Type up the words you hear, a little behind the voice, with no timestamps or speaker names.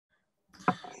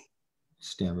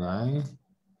Stand by.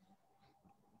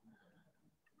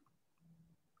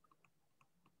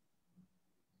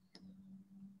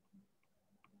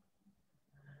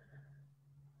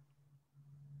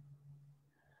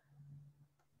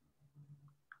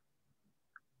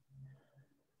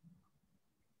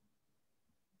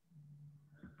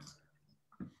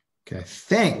 Okay,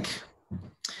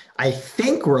 I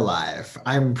think we're live.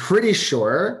 I'm pretty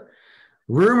sure.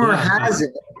 Rumor has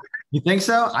it. You think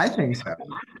so? I think so.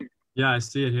 Yeah, I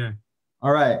see it here.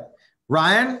 All right.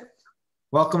 Ryan,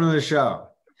 welcome to the show.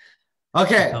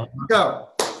 Okay, so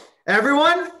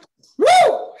everyone,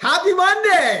 woo! Happy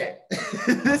Monday.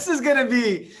 This is gonna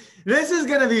be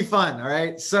fun. All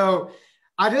right. So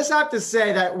I just have to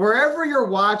say that wherever you're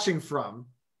watching from,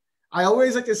 I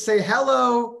always like to say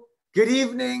hello, good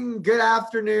evening, good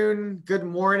afternoon, good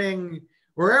morning.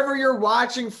 Wherever you're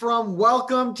watching from,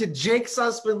 welcome to Jake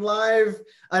Sussman Live,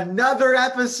 another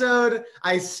episode.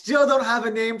 I still don't have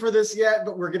a name for this yet,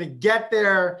 but we're going to get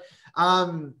there.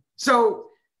 So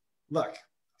look,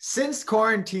 since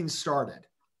quarantine started,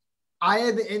 I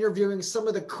have been interviewing some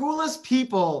of the coolest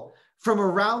people from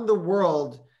around the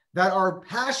world that are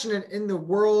passionate in the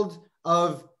world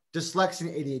of dyslexia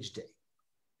and ADHD.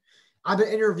 I've been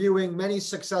interviewing many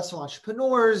successful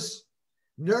entrepreneurs,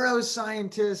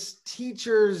 neuroscientists,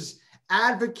 teachers,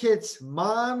 advocates,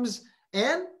 moms,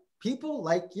 and people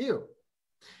like you.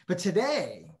 But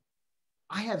today,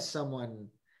 I have someone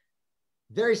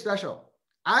very special.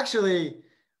 Actually,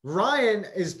 Ryan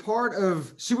is part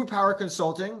of Superpower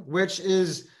Consulting, which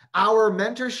is our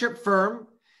mentorship firm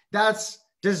that's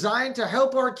designed to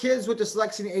help our kids with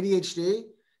dyslexia and ADHD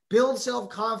build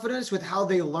self-confidence with how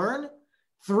they learn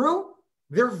through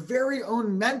their very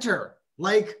own mentor,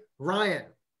 like Ryan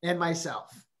and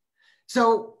myself.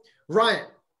 So, Ryan,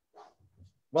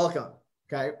 welcome.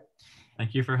 Okay.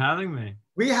 Thank you for having me.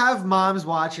 We have moms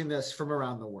watching this from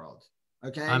around the world.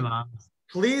 Okay. Hi, moms.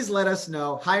 Please let us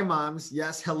know. Hi, moms.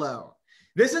 Yes, hello.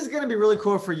 This is going to be really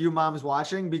cool for you moms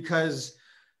watching because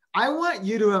I want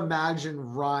you to imagine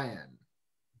Ryan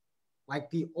like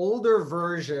the older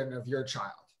version of your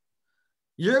child.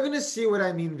 You're going to see what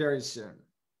I mean very soon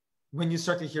when you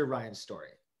start to hear Ryan's story.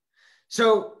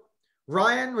 So,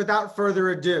 Ryan, without further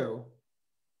ado,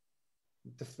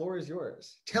 the floor is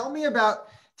yours. Tell me about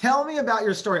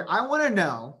your story. I want to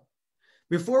know,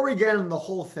 before we get into the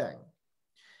whole thing,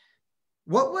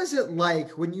 what was it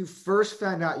like when you first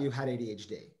found out you had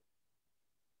ADHD?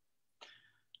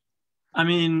 I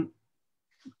mean,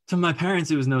 to my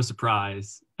parents, it was no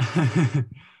surprise.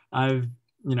 I've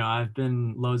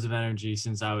been loads of energy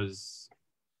since I was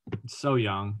so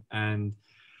young, and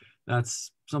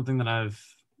that's something that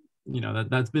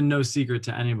that's been no secret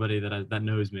to anybody that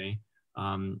knows me.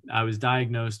 I was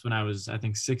diagnosed when I was, I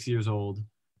think, 6 years old,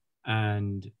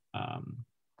 and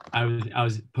I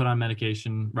was put on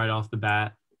medication right off the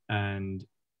bat, and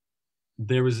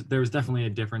there was definitely a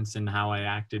difference in how I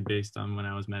acted based on when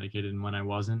I was medicated and when I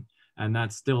wasn't. And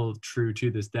that's still true to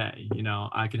this day.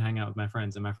 I could hang out with my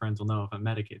friends and my friends will know if I'm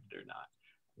medicated or not.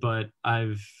 But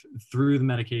through the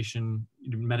medication,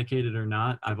 medicated or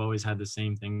not, I've always had the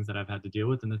same things that I've had to deal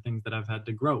with and the things that I've had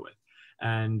to grow with.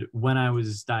 And when I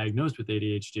was diagnosed with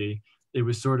ADHD, it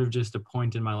was sort of just a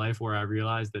point in my life where I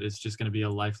realized that it's just going to be a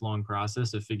lifelong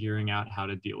process of figuring out how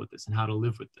to deal with this and how to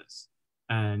live with this.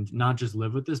 And not just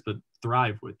live with this, but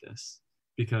thrive with this,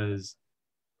 because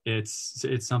it's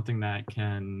something that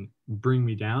can bring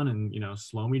me down and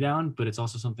slow me down, but it's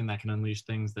also something that can unleash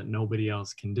things that nobody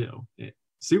else can do.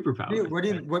 Superpower. What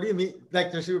do you mean,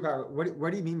 like, the superpower?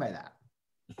 What do you mean by that?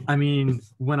 I mean,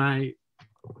 when I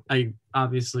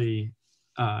obviously,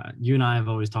 you and I have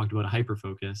always talked about a hyper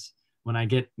focus. When I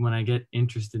get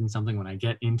interested in something, when I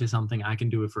get into something, I can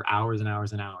do it for hours and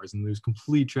hours and hours and lose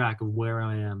complete track of where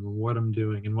I am and what I'm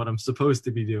doing and what I'm supposed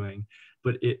to be doing.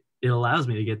 But it allows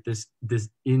me to get this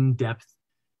in-depth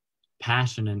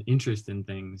passion and interest in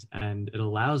things, and it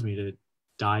allows me to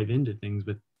dive into things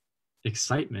with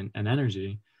excitement and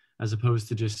energy, as opposed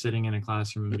to just sitting in a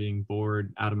classroom and being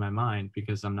bored out of my mind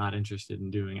because I'm not interested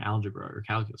in doing algebra or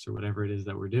calculus or whatever it is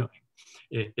that we're doing.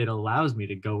 It allows me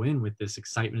to go in with this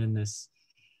excitement and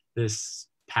this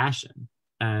passion.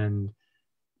 And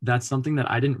that's something that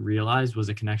I didn't realize was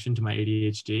a connection to my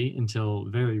ADHD until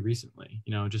very recently,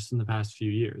 just in the past few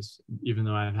years, even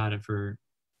though I've had it for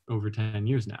over 10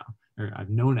 years now, or I've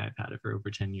known I've had it for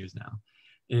over 10 years now.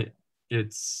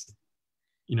 It's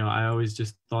I always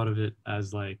just thought of it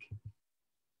as like,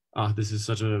 oh, this is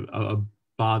such a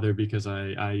bother because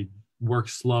I work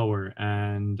slower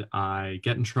and I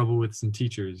get in trouble with some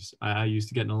teachers. I used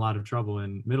to get in a lot of trouble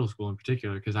in middle school in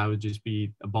particular because I would just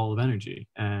be a ball of energy.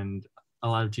 And a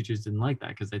lot of teachers didn't like that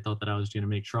because they thought that I was going to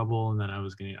make trouble and that I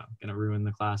was going to ruin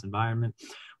the class environment.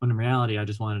 When in reality, I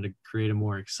just wanted to create a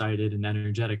more excited and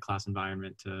energetic class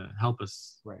environment to help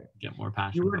us get more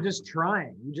passionate. You were just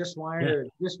trying. You just wanted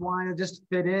to just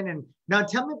fit in. And now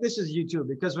tell me if this is you too,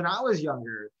 because when I was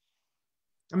younger,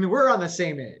 I mean, we're on the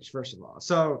same age, first of all.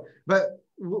 So, but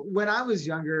when I was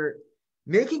younger,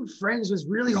 making friends was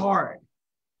really hard.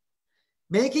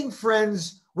 Making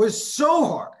friends was so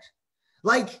hard.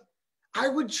 Like, I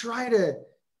would try to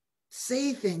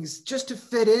say things just to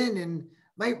fit in, and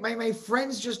my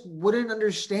friends just wouldn't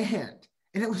understand.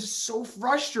 And it was so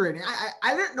frustrating.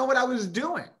 I didn't know what I was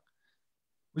doing.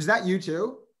 Was that you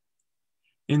too?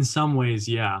 In some ways,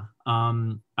 yeah.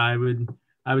 I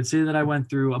would say that I went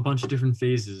through a bunch of different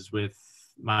phases with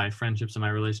my friendships and my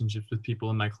relationships with people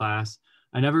in my class.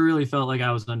 I never really felt like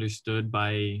I was understood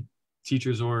by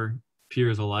teachers or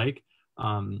peers alike.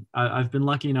 I've been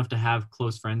lucky enough to have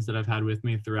close friends that I've had with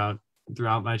me throughout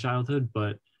my childhood,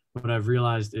 but what I've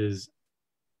realized is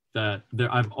that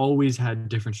I've always had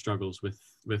different struggles with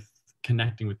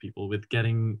connecting with people, with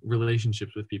getting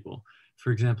relationships with people.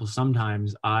 For example,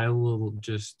 sometimes I will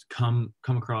just come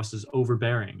across as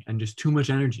overbearing and just too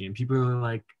much energy, and people are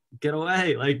like, get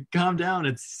away, like, calm down,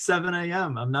 it's 7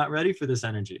 a.m. I'm not ready for this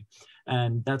energy.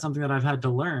 And that's something that I've had to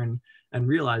learn and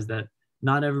realize that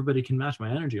not everybody can match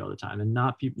my energy all the time, and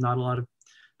not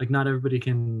everybody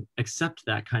can accept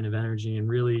that kind of energy and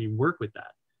really work with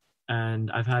that. And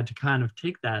I've had to kind of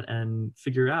take that and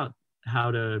figure out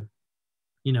how to,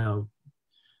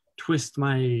 twist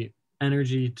my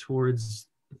energy towards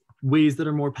ways that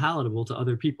are more palatable to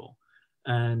other people.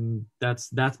 And that's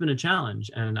been a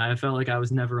challenge. And I felt like I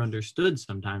was never understood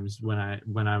sometimes when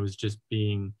I was just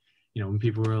being, when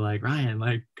people were like, Ryan,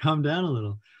 like, calm down a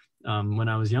little, when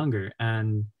I was younger.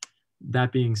 And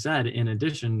that being said, in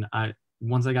addition,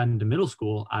 once I got into middle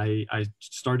school, I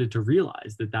started to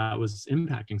realize that was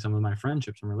impacting some of my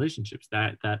friendships and relationships,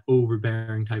 that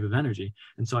overbearing type of energy.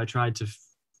 And so I tried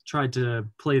to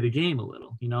play the game a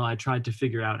little. I tried to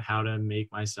figure out how to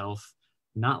make myself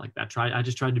not like that. I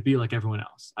just tried to be like everyone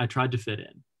else. I tried to fit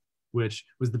in, which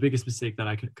was the biggest mistake that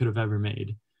I could have ever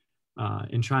made.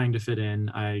 In trying to fit in,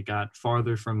 I got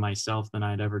farther from myself than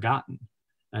I'd ever gotten.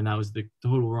 And that was the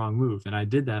total wrong move. And I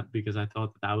did that because I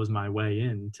thought that was my way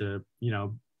into,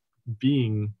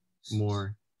 being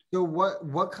more. So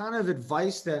what kind of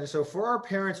advice then? So for our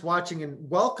parents watching, and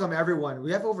welcome everyone,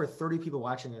 we have over 30 people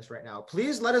watching this right now.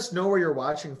 Please let us know where you're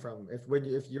watching from if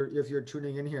you're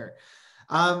tuning in here.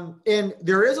 And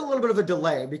there is a little bit of a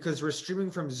delay because we're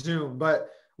streaming from Zoom, but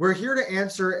we're here to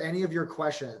answer any of your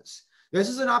questions. This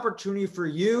is an opportunity for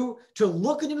you to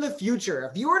look into the future.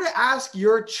 If you were to ask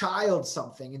your child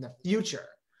something in the future,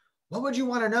 what would you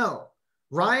want to know?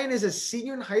 Ryan is a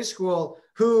senior in high school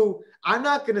who, I'm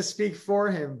not going to speak for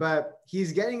him, but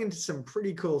he's getting into some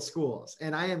pretty cool schools.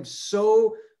 And I am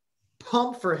so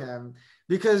pumped for him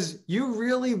because you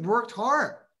really worked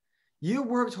hard. You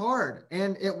worked hard,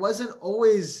 and it wasn't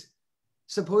always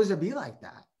supposed to be like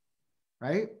that,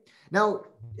 right? Now,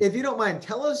 if you don't mind,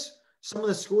 tell us some of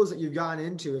the schools that you've gone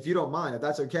into, if you don't mind, if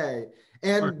that's okay.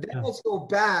 And then let's go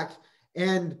back.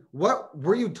 And what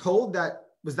were you told that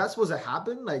supposed to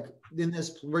happen? Like in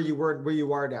this, where you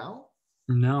are now?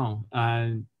 No,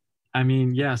 I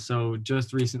mean, yeah. So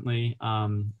just recently,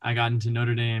 I got into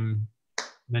Notre Dame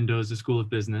Mendoza School of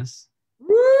Business,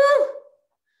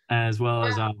 as well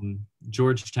as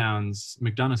Georgetown's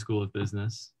McDonough School of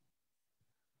Business.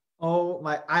 Oh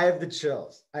my! I have the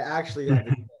chills. I actually have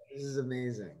the chills. This is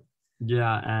amazing.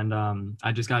 Yeah, and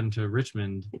I just got into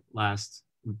Richmond last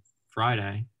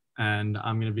Friday, and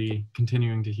I'm going to be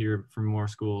continuing to hear from more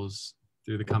schools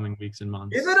through the coming weeks and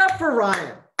months. Give it up for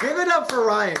Ryan. Give it up for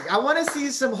Ryan. I want to see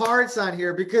some hearts on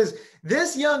here because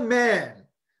this young man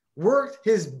worked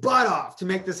his butt off to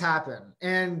make this happen,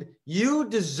 and you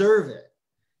deserve it.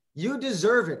 You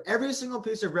deserve it. Every single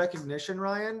piece of recognition,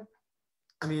 Ryan.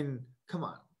 I mean, come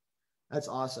on. That's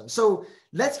awesome. So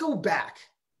let's go back.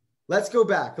 Let's go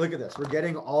back. Look at this. We're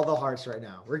getting all the hearts right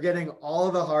now. We're getting all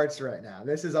the hearts right now.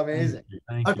 This is amazing.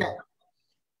 Thank you.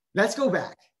 Let's go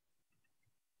back.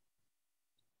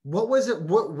 What was it?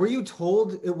 What were you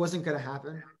told it wasn't going to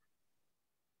happen?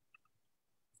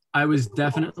 I was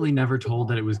definitely never told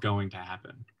that it was going to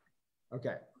happen.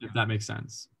 Okay. If that makes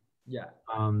sense. Yeah.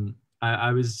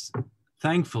 I was,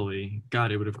 thankfully,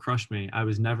 God, it would have crushed me. I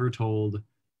was never told,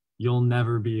 you'll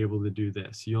never be able to do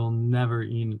this. You'll never,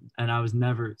 and I was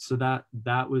never, so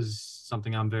that was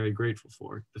something I'm very grateful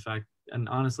for. The fact, and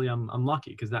honestly, I'm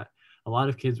lucky because that a lot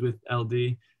of kids with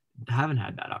LD haven't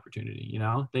had that opportunity,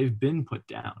 they've been put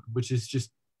down, which is just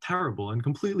terrible and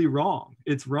completely wrong.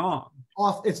 It's wrong.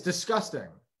 It's disgusting.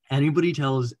 Anybody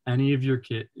tells any of your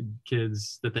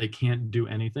kids that they can't do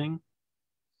anything,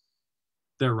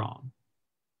 they're wrong.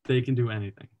 They can do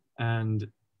anything. And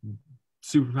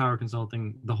Superpower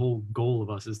Consulting, the whole goal of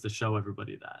us is to show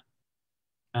everybody that.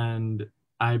 And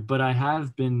but I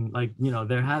have been like,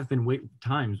 there have been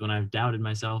times when I've doubted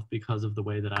myself because of the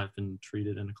way that I've been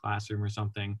treated in a classroom or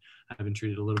something. I've been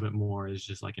treated a little bit more as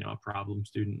just like, a problem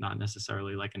student, not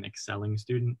necessarily like an excelling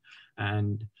student.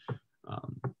 And,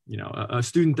 a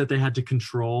student that they had to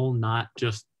control, not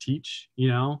just teach,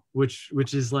 which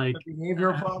is like. The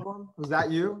behavioral problem? Was that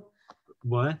you?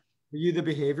 What? Were you the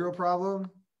behavioral problem?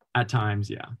 At times,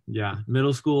 yeah.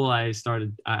 Middle school, I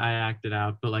acted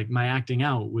out, but like my acting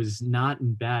out was not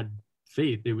in bad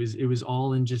faith. It was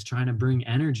all in just trying to bring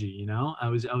energy.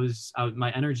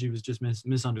 My energy was just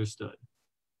misunderstood,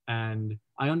 and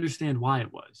I understand why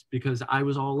it was, because I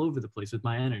was all over the place with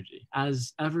my energy,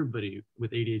 as everybody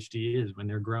with ADHD is when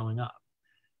they're growing up.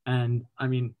 And I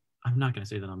mean, I'm not going to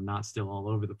say that I'm not still all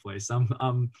over the place.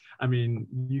 I mean,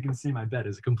 you can see my bed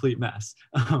is a complete mess,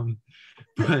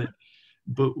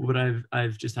 But what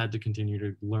I've just had to continue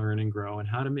to learn and grow, and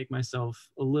how to make myself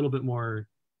a little bit more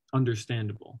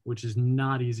understandable, which is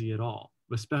not easy at all,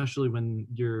 especially when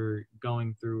you're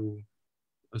going through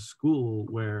a school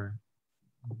where,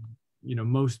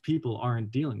 most people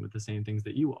aren't dealing with the same things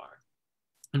that you are,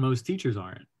 and most teachers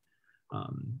aren't.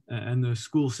 And the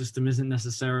school system isn't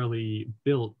necessarily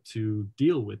built to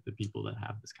deal with the people that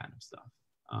have this kind of stuff,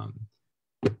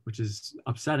 which is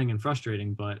upsetting and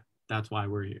frustrating, but that's why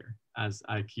we're here, as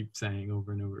I keep saying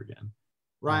over and over again.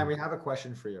 Ryan, we have a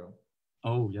question for you.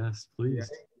 Oh, yes,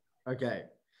 please. Okay.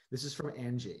 This is from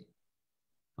Angie.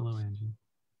 Hello, Angie.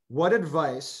 What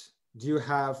advice do you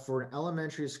have for an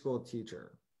elementary school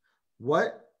teacher?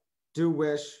 What do you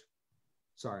wish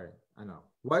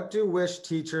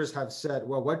teachers have said?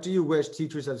 Well, what do you wish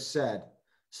teachers have said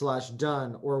 /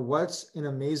 done, or what's an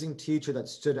amazing teacher that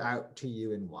stood out to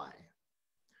you and why?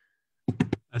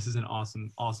 This is an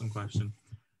awesome question.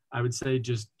 I would say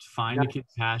just find a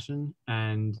kid's passion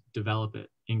and develop it,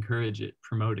 encourage it,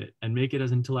 promote it, and make it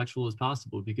as intellectual as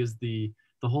possible, because the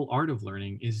whole art of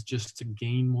learning is just to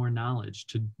gain more knowledge,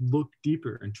 to look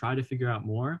deeper and try to figure out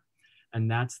more.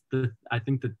 And I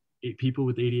think that people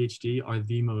with ADHD are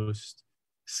the most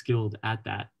skilled at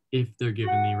that if they're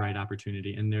given the right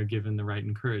opportunity and they're given the right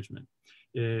encouragement.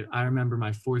 I remember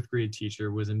my 4th grade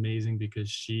teacher was amazing, because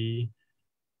she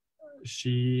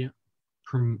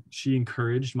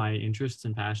encouraged my interests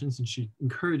and passions, and she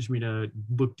encouraged me to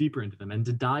look deeper into them and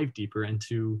to dive deeper and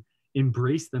to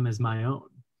embrace them as my own.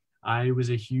 I was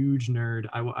a huge nerd.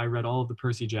 I read all of the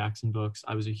Percy Jackson books.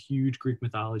 I was a huge Greek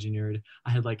mythology nerd.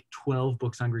 I had like 12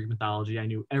 books on Greek mythology. I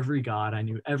knew every god. I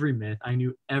knew every myth. I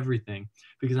knew everything,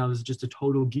 because I was just a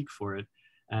total geek for it.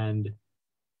 And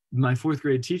my 4th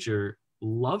grade teacher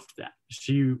loved that.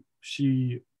 She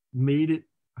made it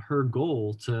her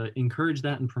goal to encourage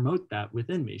that and promote that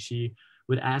within me. She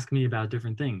would ask me about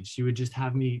different things. She would just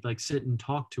have me like sit and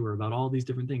talk to her about all these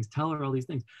different things, tell her all these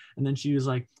things. And then she was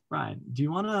like, Ryan, do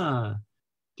you want to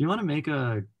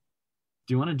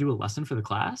do a lesson for the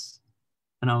class?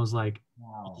 And I was like,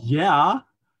 wow. Yeah,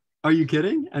 are you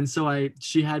kidding? And so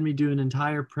she had me do an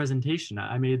entire presentation.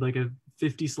 I made like a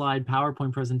 50-slide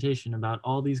PowerPoint presentation about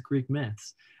all these Greek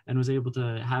myths and was able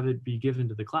to have it be given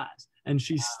to the class. And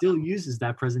she still uses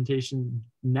that presentation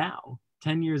now.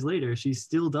 10 years later, she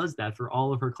still does that for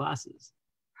all of her classes.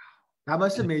 That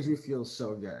must have made you feel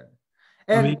so good.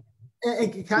 And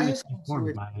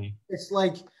it's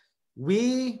like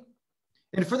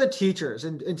and for the teachers,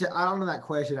 and to add on to that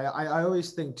question, I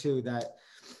always think too that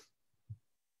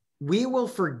we will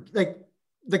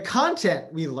the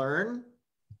content we learn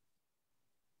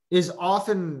is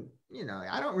often,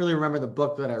 I don't really remember the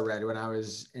book that I read when I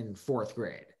was in 4th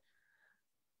grade.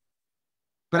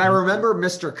 But I remember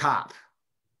Mr. Kopp.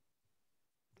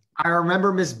 I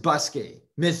remember Miss Buskey,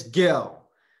 Miss Gill.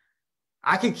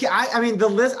 The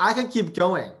list, I could keep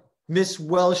going. Miss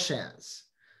Welshans,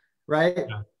 right?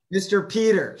 Yeah. Mr.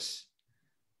 Peters.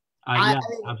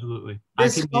 Absolutely.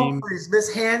 Miss Humphreys,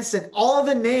 Miss Hanson, all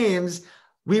the names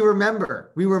we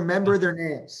remember. We remember their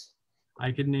names.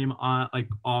 I could name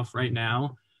off right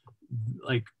now,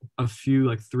 like a few,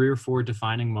 like 3 or 4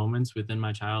 defining moments within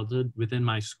my childhood, within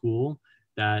my school,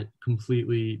 that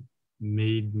completely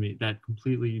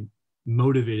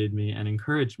motivated me and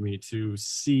encouraged me to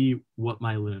see what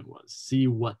my limit was, see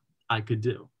what I could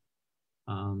do.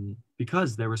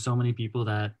 Because there were so many people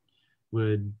that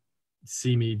would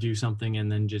see me do something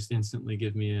and then just instantly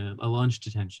give me a lunch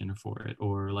detention for it,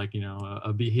 or like, you know,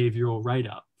 a behavioral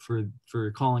write-up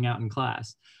for calling out in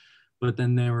class. But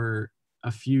then there were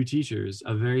a few teachers,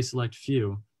 a very select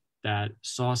few, that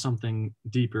saw something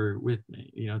deeper with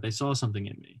me. You know, they saw something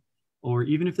in me, or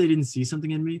even if they didn't see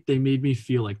something in me, they made me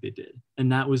feel like they did.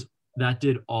 And that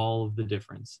did all of the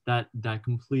difference. That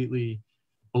completely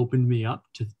opened me up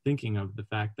to thinking of the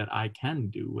fact that I can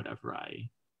do whatever I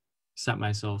set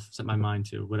my mind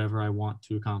to, whatever I want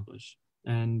to accomplish.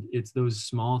 And it's those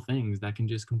small things that can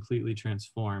just completely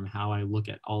transform how I look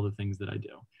at all the things that I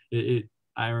do.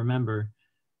 I remember,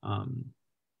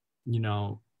 you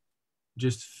know,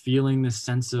 just feeling this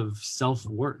sense of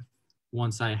self-worth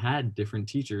once I had different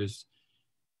teachers,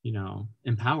 you know,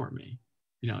 empower me,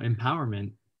 you know,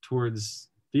 empowerment towards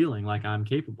feeling like I'm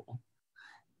capable.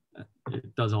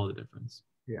 It does all the difference.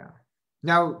 Yeah.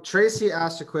 Now, Tracy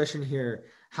asked a question here.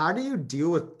 How do you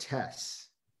deal with tests?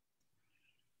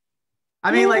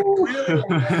 I mean, like, clearly,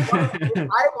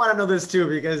 I want to know this too,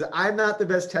 because I'm not the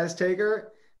best test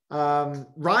taker.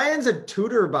 Ryan's a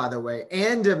tutor, by the way,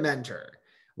 and a mentor.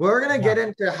 We're going to get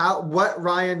into what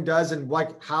Ryan does and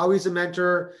how he's a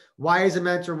mentor, why he's a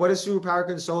mentor, what is Superpower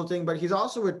Consulting, but he's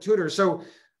also a tutor. So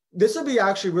this will be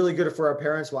actually really good for our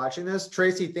parents watching this.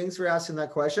 Tracy, thanks for asking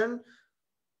that question.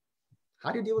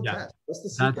 How do you deal with tests? What's the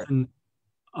secret?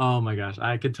 Oh my gosh,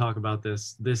 I could talk about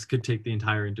this. This could take the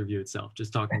entire interview itself,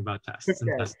 just talking about tests.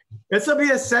 Okay. And testing. This will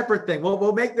be a separate thing.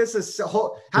 We'll make this a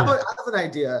whole. How about I have an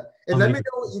idea, and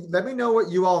let me know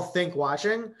what you all think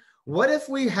watching. What if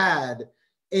we had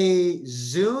a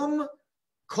Zoom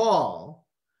call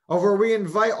where we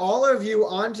invite all of you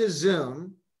onto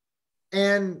Zoom,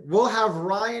 and we'll have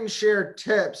Ryan share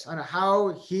tips on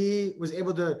how he was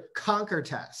able to conquer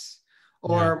tests,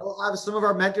 or we'll have some of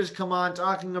our mentors come on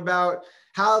talking about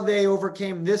how they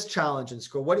overcame this challenge in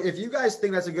school. What if you guys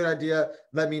think that's a good idea?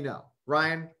 Let me know.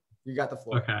 Ryan, you got the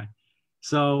floor. Okay.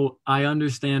 So I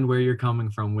understand where you're coming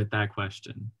from with that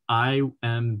question. I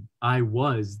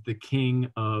was the king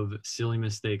of silly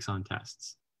mistakes on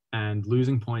tests and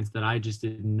losing points that I just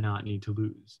did not need to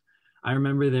lose. I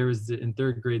remember in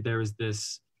third grade, there was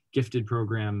this gifted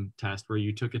program test where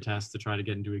you took a test to try to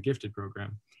get into a gifted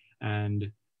program.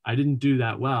 And I didn't do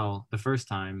that well the first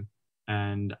time.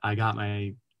 And I got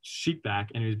my sheet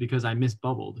back, and it was because I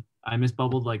misbubbled. I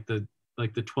misbubbled like the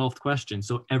 12th question.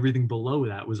 So everything below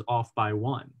that was off by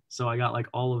 1. So I got like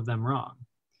all of them wrong.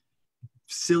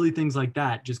 Silly things like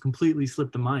that just completely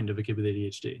slipped the mind of a kid with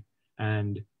ADHD.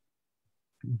 And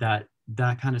that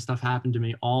kind of stuff happened to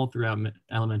me all throughout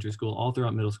elementary school, all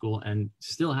throughout middle school, and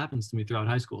still happens to me throughout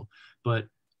high school. But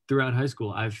throughout high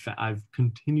school, I've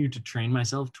continued to train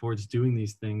myself towards doing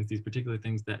these things, these particular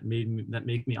things that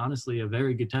make me honestly a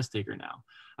very good test taker now.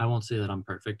 I won't say that I'm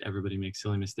perfect. Everybody makes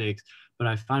silly mistakes, but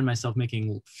I find myself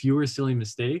making fewer silly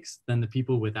mistakes than the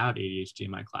people without ADHD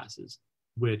in my classes,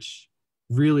 which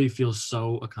really feels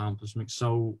so accomplishment,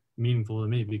 so meaningful to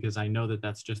me, because I know that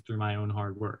that's just through my own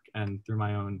hard work and through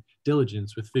my own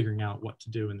diligence with figuring out what to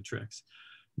do in the tricks.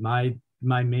 My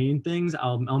main things,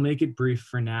 I'll make it brief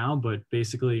for now, but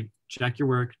basically check your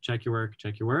work.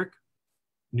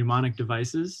 Mnemonic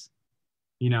devices.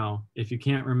 You know, if you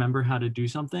can't remember how to do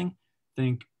something,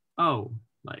 think, oh,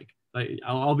 like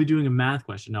I'll be doing a math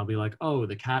question. I'll be like, oh,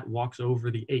 the cat walks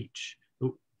over the H.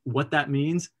 What that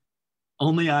means,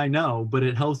 only I know, but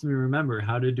it helps me remember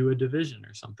how to do a division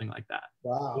or something like that.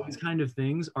 Wow. Those kind of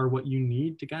things are what you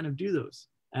need to kind of do those.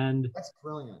 And that's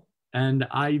brilliant. And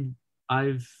I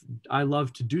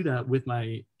love to do that with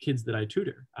my kids that I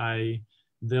tutor.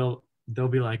 They'll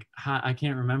be like, I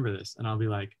can't remember this. And I'll be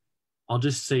like, I'll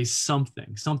just say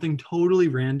something totally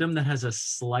random that has a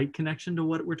slight connection to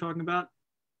what we're talking about.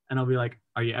 And I'll be like,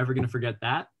 are you ever going to forget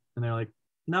that? And they're like,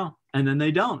 no. And then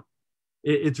they don't.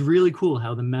 It's really cool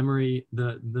how the memory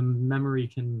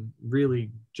can really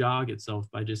jog itself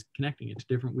by just connecting it to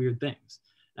different weird things.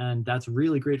 And that's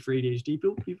really great for ADHD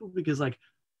people because like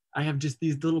I have just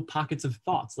these little pockets of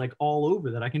thoughts like all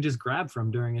over that I can just grab from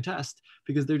during a test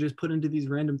because they're just put into these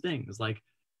random things. Like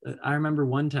I remember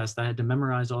one test I had to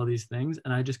memorize all these things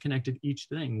and I just connected each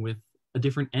thing with a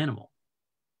different animal.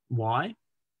 Why?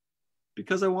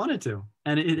 Because I wanted to.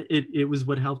 And it was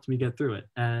what helped me get through it.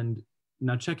 And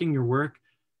now checking your work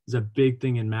is a big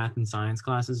thing in math and science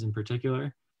classes in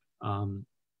particular.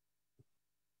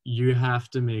 You have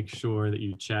to make sure that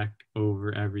you check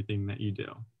over everything that you do.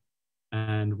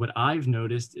 And what I've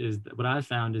noticed is that what I've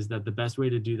found is that the best way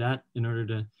to do that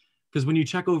because when you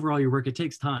check over all your work, it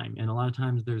takes time. And a lot of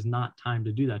times there's not time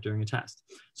to do that during a test.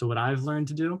 So what I've learned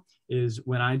to do is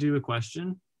when I do a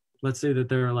question, let's say that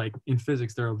there are like in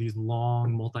physics, there are these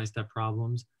long multi-step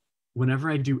problems. whenever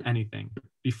I do anything,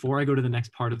 before I go to the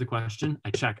next part of the question,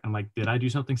 I check. I'm like, did I do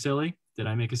something silly? Did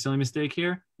I make a silly mistake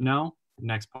here? No.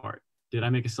 Next part. Did I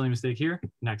make a silly mistake here?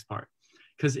 Next part.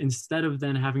 Because instead of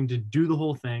then having to do the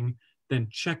whole thing, then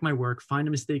check my work, find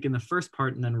a mistake in the first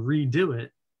part, and then redo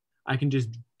it, I can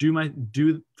just do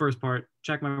the first part,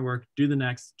 check my work, do the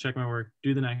next, check my work,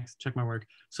 do the next, check my work,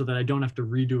 so that I don't have to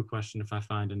redo a question if I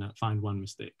find one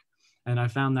mistake. And I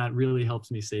found that really helps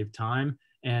me save time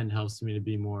and helps me to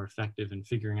be more effective in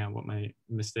figuring out what my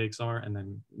mistakes are and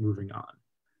then moving on.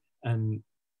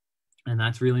 And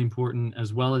that's really important,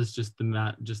 as well as just the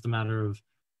matter of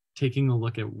taking a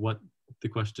look at what the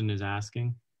question is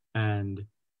asking and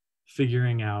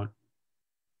figuring out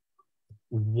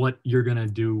what you're going to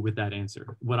do with that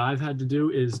answer. What I've had to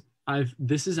do is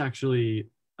this is actually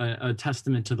a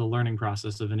testament to the learning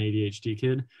process of an ADHD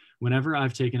kid. Whenever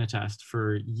I've taken a test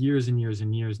for years and years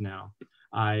and years now,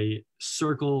 I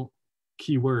circle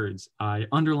keywords. I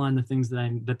underline the things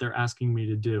that they're asking me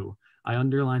to do. I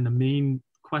underline the main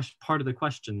part of the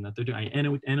question that they're doing.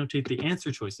 I annotate the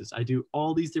answer choices. I do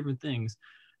all these different things.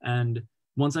 And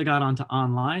once I got onto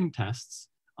online tests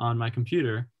on my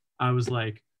computer, I was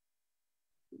like,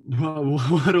 well,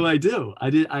 what do I do?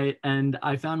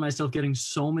 I found myself getting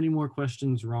so many more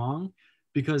questions wrong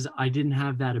because I didn't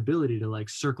have that ability to like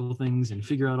circle things and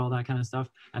figure out all that kind of stuff.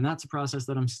 And that's a process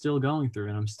that I'm still going through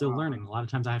and I'm still learning. A lot of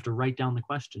times I have to write down the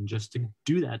question just to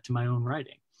do that to my own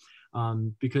writing.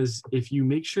 Because if you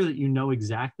make sure that you know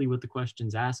exactly what the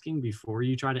question's asking before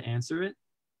you try to answer it,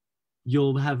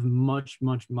 you'll have much,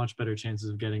 much, much better chances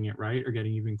of getting it right or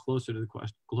getting even closer to the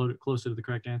question, closer to the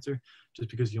correct answer, just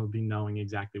because you'll be knowing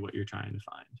exactly what you're trying to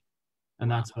find. And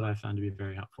that's what I found to be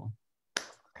very helpful.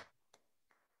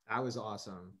 That was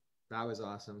awesome. That was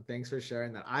awesome. Thanks for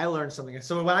sharing that. I learned something.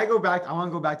 So when I go back, I want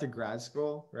to go back to grad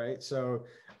school, right? So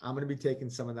I'm going to be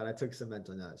taking some of that. I took some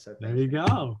mental notes. So there you go.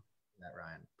 That,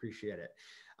 Ryan. Appreciate it.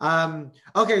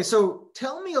 Okay. So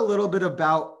tell me a little bit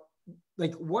about,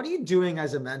 like, what are you doing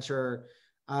as a mentor?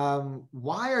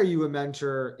 Why are you a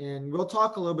mentor? And we'll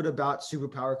talk a little bit about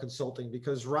Superpower Consulting,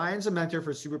 because Ryan's a mentor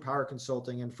for Superpower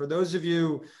Consulting. And for those of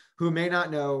you who may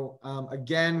not know,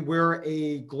 again, we're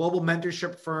a global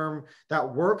mentorship firm that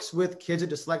works with kids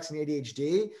with dyslexia and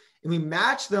ADHD, and we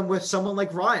match them with someone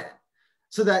like Ryan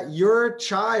so that your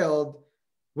child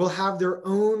will have their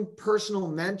own personal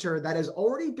mentor that has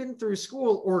already been through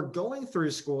school or going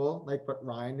through school, like what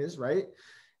Ryan is, right?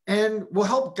 And will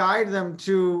help guide them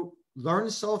to learn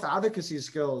self-advocacy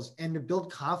skills and to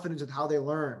build confidence with how they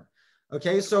learn.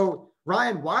 Okay, so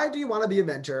Ryan, why do you want to be a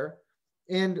mentor?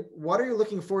 And what are you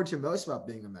looking forward to most about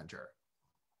being a mentor?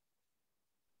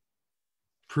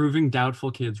 Proving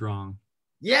doubtful kids wrong.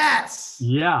 Yes.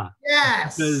 Yeah.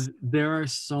 Yes. Because there are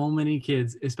so many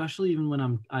kids, especially even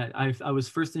when I was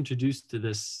first introduced to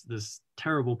this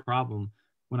terrible problem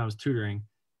when I was tutoring.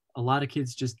 A lot of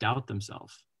kids just doubt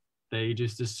themselves. They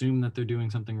just assume that they're doing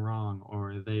something wrong,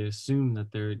 or they assume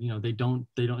that they don't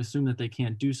assume that they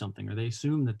can't do something, or they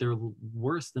assume that they're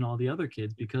worse than all the other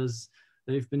kids because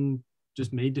they've been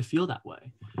just made to feel that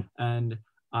way. And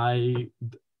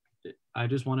I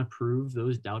just want to prove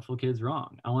those doubtful kids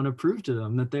wrong. I want to prove to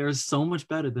them that they are so much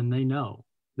better than they know,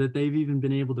 that they've even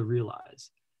been able to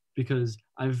realize, because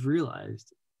I've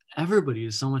realized everybody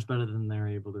is so much better than they're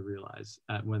able to realize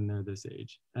when they're this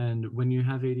age. And when you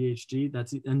have ADHD,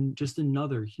 that's just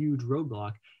another huge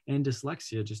roadblock, and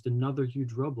dyslexia, just another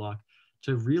huge roadblock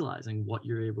to realizing what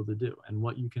you're able to do and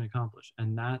what you can accomplish.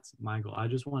 And that's my goal. I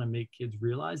just want to make kids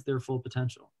realize their full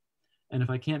potential. And if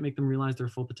I can't make them realize their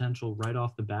full potential right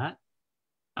off the bat,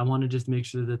 I want to just make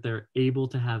sure that they're able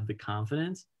to have the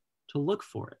confidence to look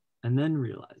for it and then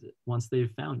realize it once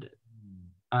they've found it.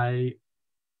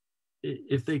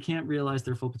 If they can't realize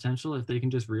their full potential, if they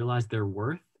can just realize their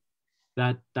worth,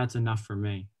 that's enough for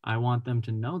me. I want them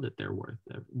to know that they're worth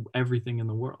everything in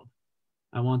the world.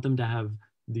 I want them to have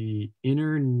the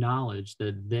inner knowledge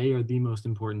that they are the most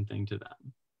important thing to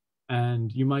them.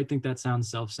 And you might think that sounds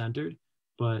self-centered,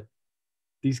 but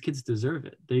these kids deserve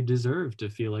it. They deserve to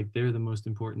feel like they're the most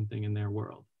important thing in their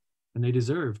world. And they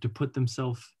deserve to put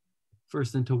themselves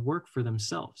first and to work for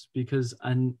themselves, because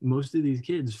most of these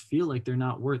kids feel like they're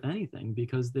not worth anything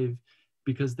because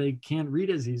they can't read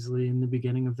as easily in the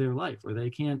beginning of their life, or they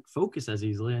can't focus as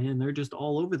easily, and they're just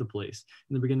all over the place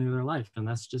in the beginning of their life. And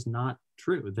that's just not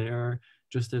true. They are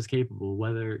just as capable,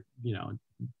 whether,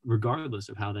 regardless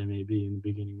of how they may be in the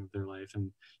beginning of their life, and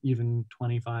even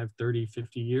 25, 30,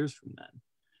 50 years from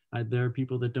then. There are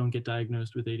people that don't get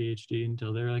diagnosed with ADHD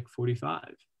until they're like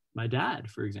 45. My dad,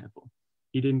 for example,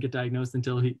 he didn't get diagnosed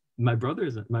until my brother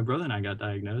and I got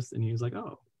diagnosed, and he was like,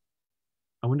 oh,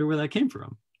 I wonder where that came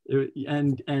from.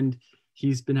 And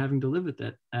he's been having to live with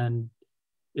it. And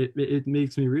it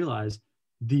makes me realize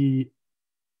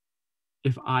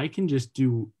if I can just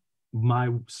do my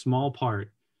small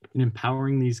part in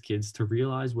empowering these kids to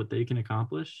realize what they can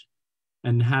accomplish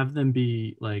and have them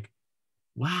be like,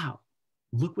 wow,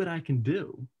 look what I can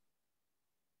do.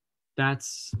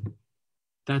 That's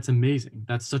amazing.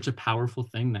 That's such a powerful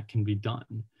thing that can be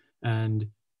done. And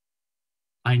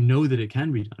I know that it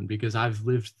can be done because I've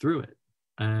lived through it.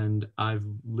 And I've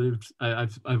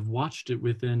watched it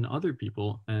within other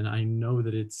people, and I know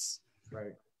that it's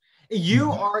right.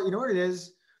 You are, you know what it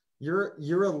is? You're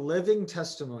a living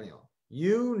testimonial.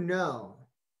 You know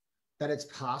that it's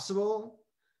possible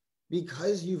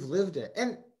because you've lived it.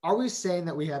 And are we saying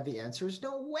that we have the answers?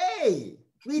 No way.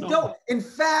 We don't. In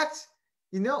fact,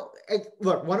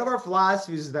 look, one of our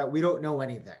philosophies is that we don't know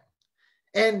anything.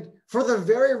 And for the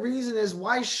very reason is,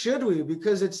 why should we?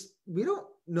 Because we don't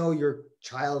know your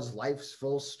child's life's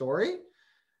full story,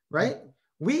 right?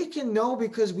 We can know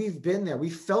because we've been there.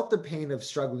 We felt the pain of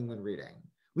struggling when reading.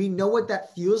 We know what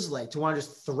that feels like to want to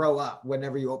just throw up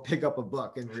whenever you pick up a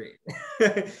book and read.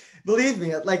 Believe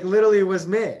me, it like literally was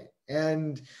me.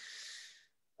 And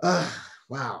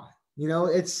wow,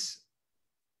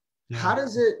 how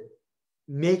does it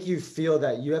make you feel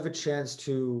that you have a chance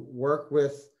to work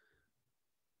with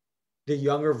the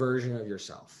younger version of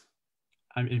yourself?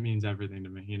 It means everything to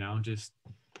me, just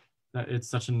that it's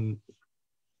such an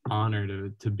honor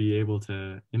to be able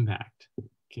to impact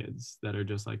kids that are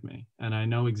just like me. And I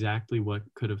know exactly what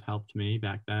could have helped me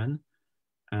back then.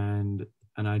 And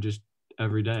I just,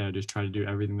 every day, I just try to do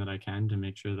everything that I can to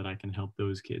make sure that I can help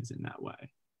those kids in that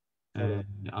way. And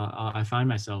I find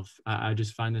myself, I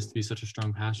just find this to be such a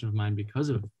strong passion of mine because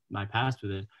of my past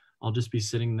with it. I'll just be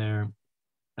sitting there,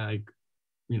 like,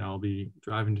 I'll be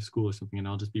driving to school or something, and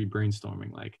I'll just be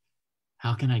brainstorming, like,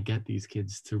 how can I get these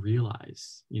kids to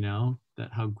realize, that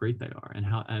how great they are,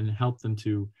 and help them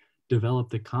to develop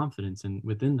the confidence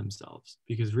within themselves,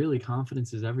 because really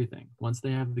confidence is everything. Once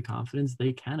they have the confidence,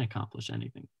 they can accomplish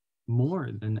anything more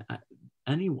than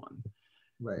anyone.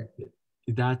 Right.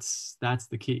 That's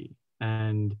the key.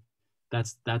 And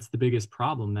that's the biggest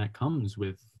problem that comes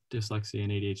with dyslexia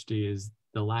and ADHD is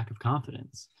the lack of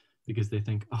confidence. Because they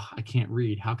think, oh, I can't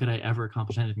read. How could I ever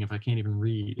accomplish anything if I can't even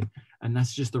read? And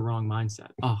that's just the wrong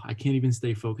mindset. Oh, I can't even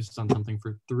stay focused on something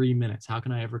for 3 minutes. How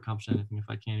can I ever accomplish anything if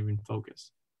I can't even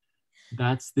focus?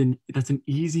 That's an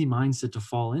easy mindset to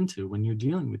fall into when you're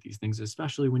dealing with these things,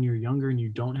 especially when you're younger and you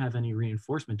don't have any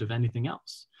reinforcement of anything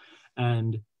else.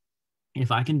 And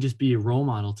if I can just be a role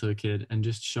model to a kid and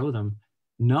just show them,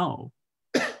 no,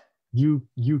 you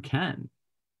can.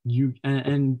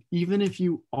 And even if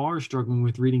you are struggling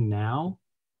with reading now,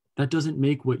 that doesn't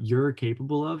make what you're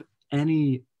capable of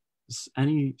any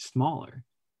smaller.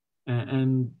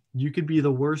 And you could be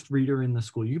the worst reader in the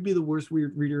school. You could be the worst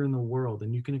reader in the world,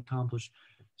 and you can accomplish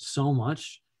so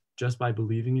much just by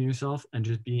believing in yourself and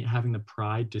just having the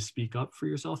pride to speak up for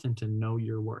yourself and to know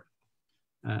your worth.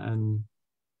 And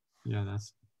yeah,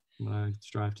 that's what I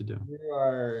strive to do.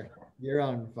 You're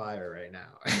on fire right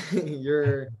now.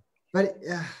 But,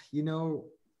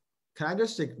 can I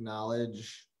just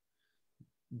acknowledge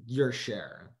your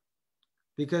share?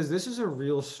 Because this is a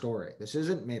real story. This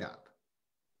isn't made up.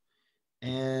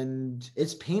 And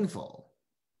it's painful,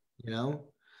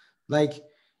 Like,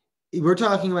 we're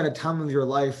talking about a time of your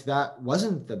life that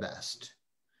wasn't the best.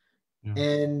 Yeah.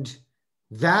 And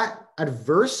that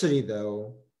adversity,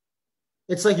 though,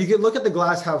 it's like you could look at the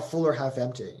glass half full or half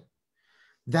empty.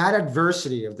 That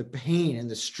adversity of the pain and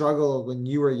the struggle when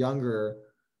you were younger,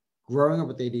 growing up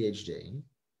with ADHD,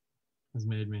 has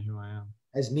made me who I am.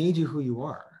 Has made you who you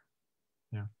are.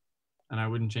 Yeah. And I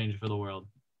wouldn't change it for the world.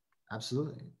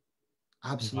 Absolutely.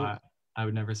 I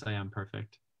would never say I'm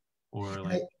perfect or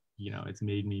it's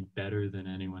made me better than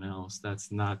anyone else.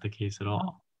 That's not the case at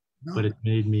all. No. But it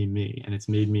made me me, and it's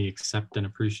made me accept and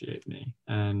appreciate me.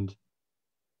 And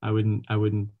I wouldn't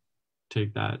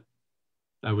take that.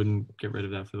 I wouldn't get rid of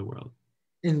that for the world.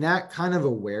 In that kind of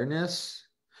awareness,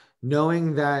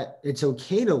 knowing that it's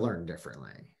okay to learn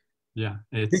differently. Yeah.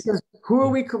 Because who are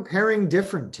we comparing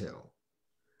different to?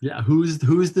 Yeah. Who's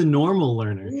the normal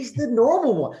learner? Who's the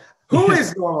normal one? Who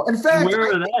is normal? In fact,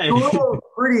 where are they? Normal is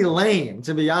pretty lame,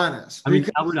 to be honest. I mean,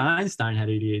 Albert Einstein had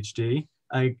ADHD.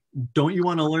 Don't you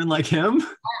want to learn like him?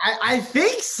 I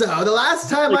think so. The last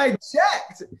time I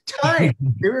checked, time,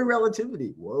 theory of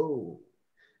relativity. Whoa.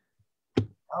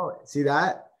 Oh, see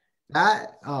that,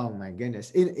 oh my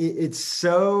goodness. It's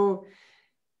so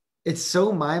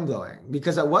mind blowing,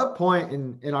 because at what point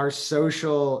in our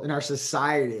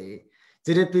society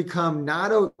did it become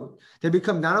not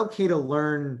okay to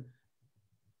learn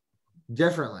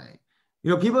differently.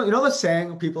 People, the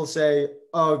saying, people say,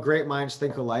 oh, great minds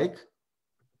think alike.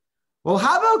 Well,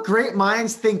 how about great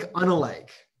minds think unalike?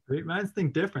 Great minds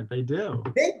think different. They do.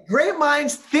 Great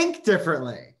minds think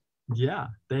differently. Yeah,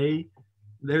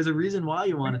 there's a reason why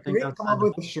you want to think outside. Come up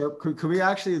with a shirt. Could we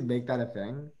actually make that a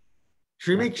thing?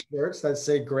 Should we make shirts that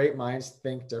say great minds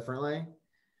think differently?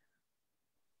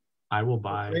 I will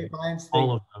buy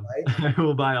all of them. I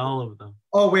will buy all of them.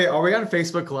 Oh, wait. Are we on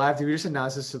Facebook Live? Did we just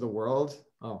announce this to the world?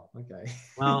 Oh, okay.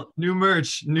 Well, new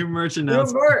merch announcement. New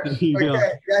merch.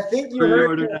 Okay. I think you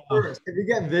heard it first. Can we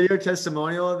get video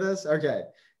testimonial of this? Okay.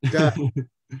 Done.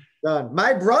 Done.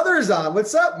 My brother's on.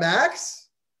 What's up, Max?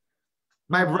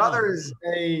 My brother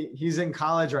he's in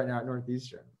college right now at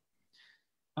Northeastern.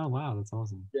 Oh, wow. That's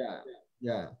awesome. Yeah.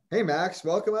 Yeah. Hey, Max,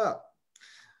 welcome up.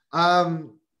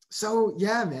 So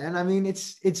yeah, man, I mean,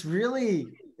 it's really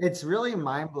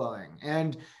mind blowing.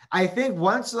 And I think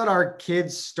once that our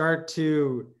kids start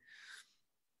to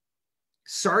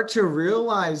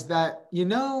realize that,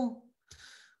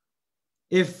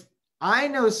 if I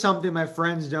know something my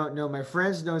friends don't know, my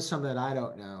friends know something that I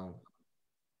don't know,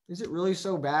 is it really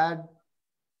so bad?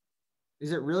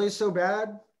 Is it really so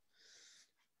bad?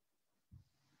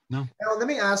 No. Now, let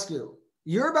me ask you,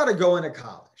 you're about to go into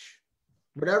college,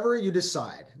 whatever you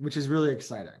decide, which is really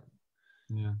exciting.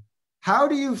 Yeah. How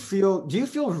do you feel? Do you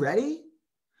feel ready?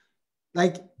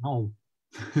 No.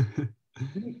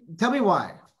 Tell me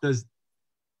why. Does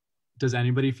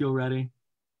anybody feel ready?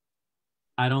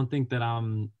 I don't think that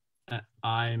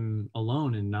I'm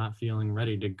alone in not feeling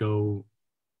ready to go,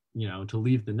 to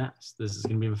leave the nest. This is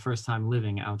going to be my first time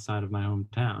living outside of my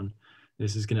hometown.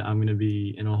 I'm going to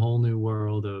be in a whole new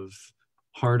world of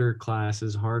harder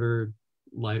classes, harder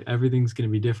life. Everything's going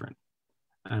to be different.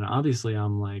 And obviously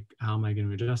I'm like, how am I going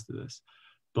to adjust to this?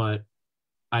 But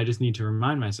I just need to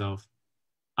remind myself,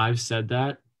 I've said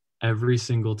that every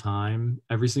single time,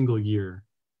 every single year.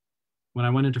 When I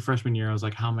went into freshman year, I was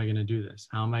like, how am I going to do this?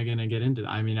 How am I going to get into that?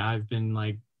 I mean, I've been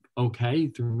like, okay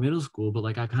through middle school, but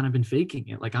like, I've kind of been faking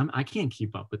it. Like I can't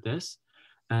keep up with this.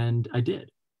 And I did.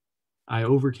 I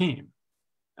overcame.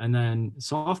 And then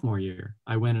sophomore year,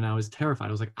 I went and I was terrified.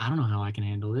 I was like, I don't know how I can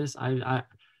handle this. I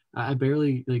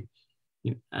barely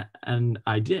and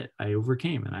I did. I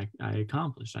overcame and I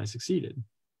accomplished. I succeeded.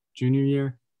 Junior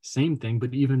year, same thing,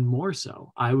 but even more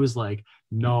so. I was like,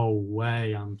 no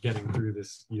way I'm getting through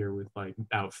this year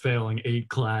without failing 8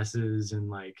 classes.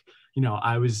 And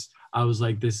I was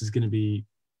like, this is going to be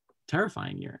a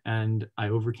terrifying year. And I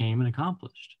overcame and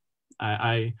accomplished.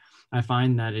 I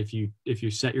find that if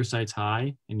you set your sights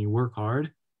high and you work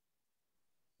hard,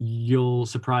 you'll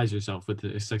surprise yourself with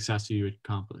the success you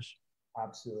accomplish.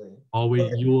 Absolutely.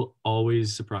 You will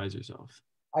always surprise yourself.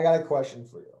 I got a question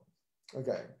for you.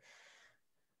 Okay.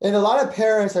 And a lot of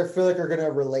parents, I feel like, are going to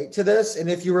relate to this. And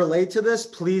if you relate to this,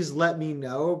 please let me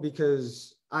know,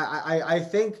 because I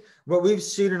think what we've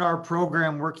seen in our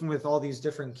program working with all these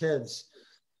different kids,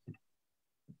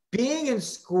 being in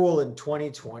school in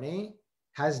 2020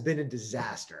 has been a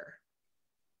disaster.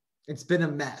 It's been a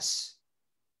mess.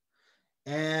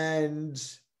 And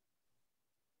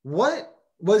what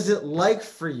was it like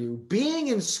for you being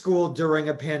in school during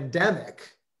a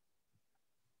pandemic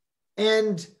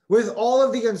and with all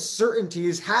of the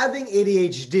uncertainties, having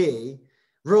ADHD,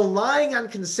 relying on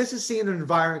consistency in an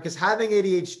environment, because having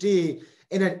ADHD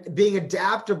and being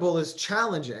adaptable is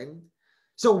challenging.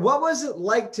 So what was it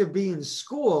like to be in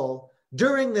school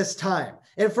during this time?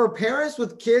 And for parents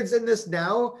with kids in this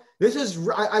now,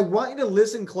 I want you to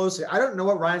listen closely. I don't know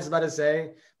what Ryan's about to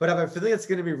say, but I have a feeling it's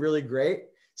going to be really great.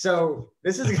 So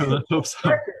this is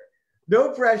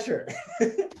no pressure.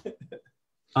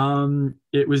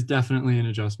 It was definitely an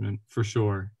adjustment for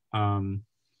sure. I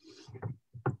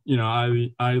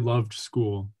loved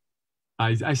school.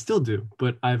 I still do,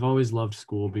 but I've always loved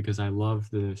school because I love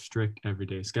the strict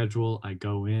everyday schedule. I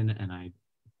go in and I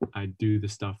do the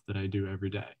stuff that I do every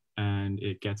day, and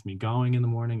it gets me going in the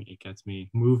morning. It gets me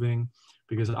moving,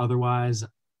 because otherwise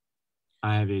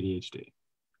I have ADHD.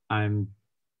 I'm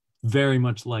very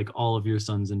much like all of your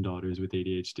sons and daughters with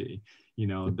ADHD.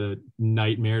 The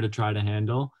nightmare to try to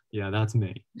handle. Yeah, that's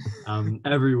me.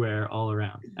 Everywhere, all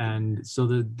around. And so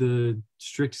the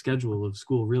strict schedule of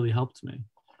school really helped me.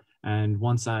 And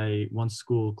once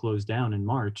school closed down in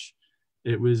March,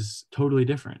 it was totally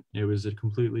different. It was a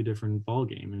completely different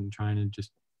ballgame, and trying to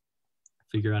just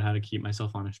figure out how to keep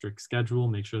myself on a strict schedule,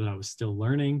 make sure that I was still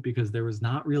learning, because there was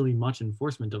not really much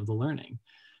enforcement of the learning.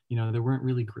 There weren't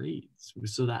really grades.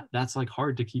 So that's like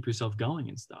hard to keep yourself going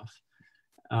and stuff.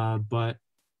 But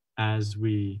as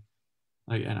we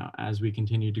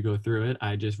continued to go through it,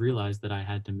 I just realized that I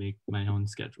had to make my own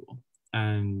schedule.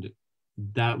 And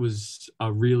that was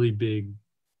a really big,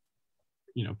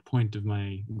 point of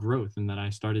my growth, and that I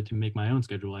started to make my own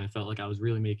schedule. I felt like I was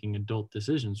really making adult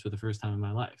decisions for the first time in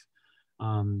my life.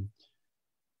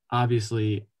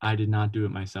 Obviously, I did not do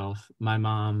it myself. My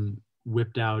mom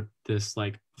whipped out this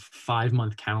like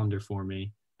 5-month calendar for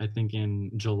me, I think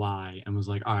in July, and was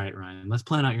like, all right, Ryan, let's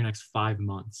plan out your next 5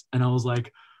 months. And I was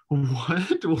like, what?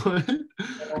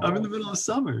 I'm in the middle of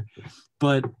summer.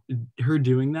 But her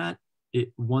doing that,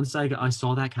 once I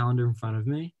saw that calendar in front of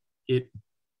me,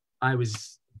 I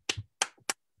was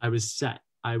set.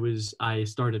 I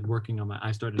started working on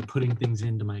I started putting things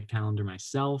into my calendar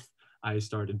myself. I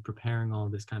started preparing all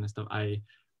this kind of stuff. I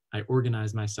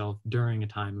organized myself during a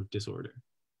time of disorder,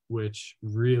 which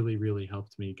really, really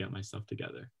helped me get my stuff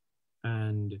together.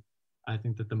 And I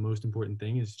think that the most important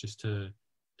thing is just to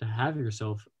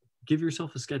give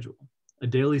yourself a schedule, a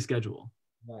daily schedule,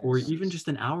 nice. Or even just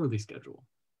an hourly schedule.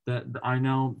 That I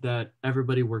know that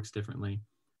everybody works differently.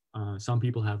 Some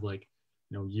people have like,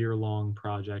 year-long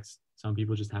projects. Some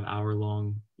people just have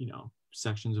hour-long,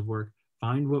 sections of work.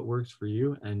 Find what works for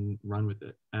you and run with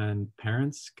it. And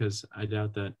parents, because I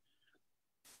doubt that,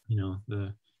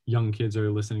 the young kids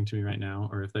are listening to me right now,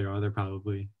 or if they are, they're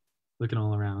probably looking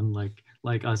all around like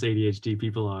us ADHD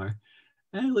people are.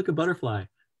 Hey, look, a butterfly.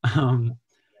 But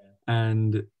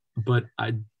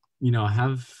I,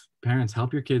 have parents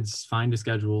help your kids find a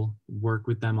schedule, work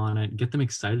with them on it, get them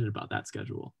excited about that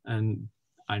schedule. And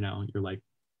I know you're like,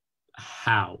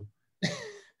 how?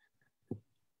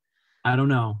 I don't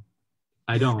know.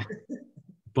 I don't.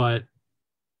 But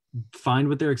find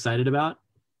what they're excited about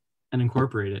and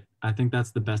incorporate it. I think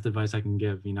that's the best advice I can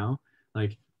give,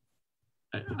 Like,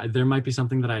 there might be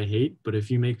something that I hate, but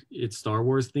if you make it Star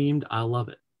Wars themed, I'll love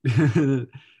it.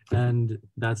 And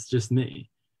that's just me.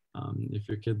 If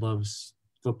your kid loves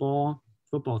football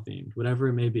themed, whatever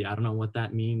it may be, I don't know what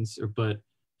that means, but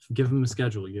give them a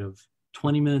schedule. You have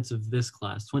 20 minutes of this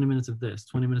class, 20 minutes of this,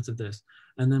 20 minutes of this.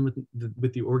 And then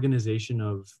with the organization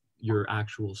of your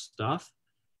actual stuff,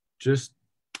 just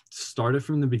start it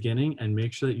from the beginning and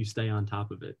make sure that you stay on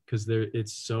top of it, because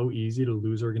it's so easy to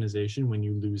lose organization when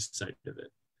you lose sight of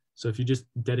it. So if you just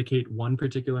dedicate one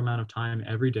particular amount of time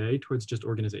every day towards just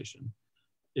organization,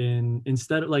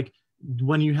 instead of like,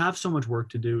 when you have so much work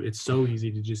to do, it's so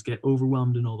easy to just get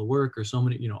overwhelmed in all the work or so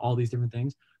many, all these different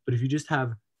things. But if you just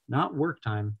have not work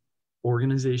time,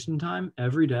 organization time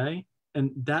every day,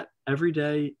 and that every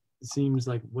day seems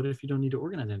like, what if you don't need to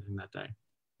organize anything that day?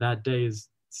 That day is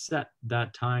set.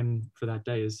 That time for that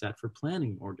day is set for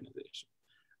planning organization.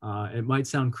 It might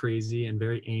sound crazy and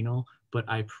very anal, but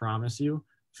I promise you,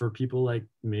 for people like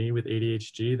me with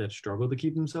ADHD that struggle to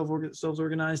keep themselves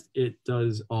organized, it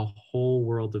does a whole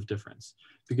world of difference.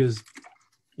 Because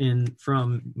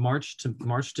from March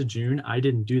to June, I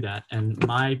didn't do that, and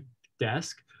my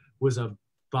desk was a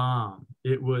bomb.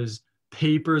 It was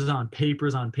papers on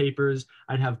papers on papers.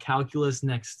 I'd have calculus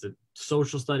next to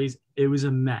social studies. It was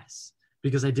a mess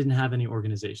because I didn't have any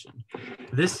organization.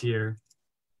 This year,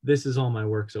 this is all my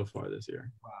work so far this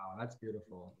year. Wow, that's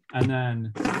beautiful. And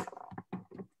then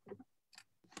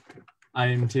I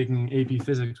am taking AP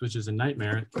Physics, which is a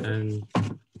nightmare, and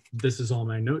this is all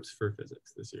my notes for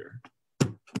physics this year.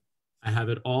 I have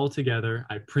it all together.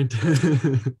 I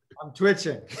printed. I'm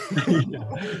twitching.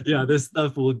 Yeah, this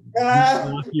stuff will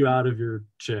knock you out of your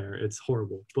chair. It's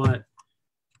horrible. But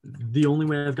the only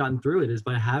way I've gotten through it is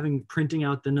by printing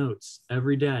out the notes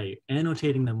every day,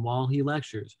 annotating them while he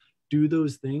lectures. Do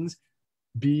those things.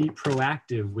 Be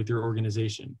proactive with your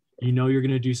organization. You're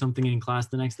going to do something in class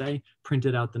the next day, print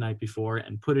it out the night before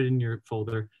and put it in your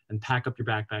folder and pack up your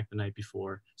backpack the night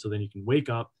before. So then you can wake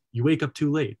up. You wake up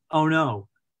too late. Oh no.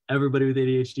 Everybody with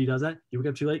ADHD does that. You wake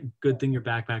up too late. Good thing your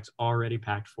backpack's already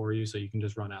packed for you, so you can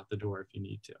just run out the door if you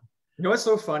need to. You know what's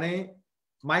so funny?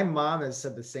 My mom has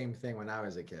said the same thing when I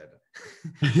was a kid.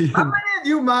 How many of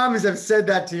you moms have said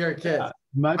that to your kids? Yeah,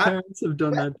 my parents have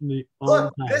done that to me all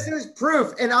the time. This is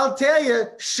proof. And I'll tell you,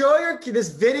 show your kid. This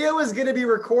video is going to be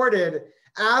recorded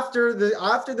after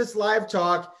this live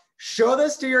talk. Show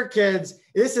this to your kids.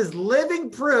 This is living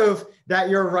proof that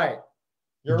you're right.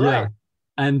 You're right.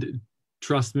 And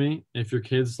trust me, if your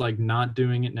kid's like not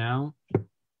doing it now,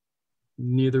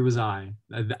 neither was I.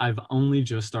 I've only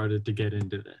just started to get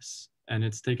into this, and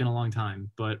it's taken a long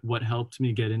time. But what helped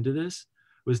me get into this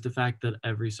was the fact that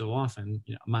every so often,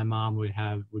 my mom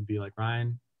would be like,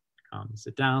 Ryan, come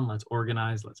sit down, let's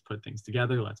organize, let's put things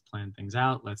together, let's plan things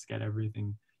out, let's get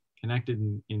everything connected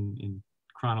in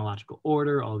chronological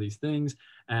order, all these things.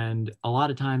 And a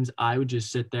lot of times I would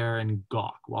just sit there and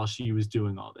gawk while she was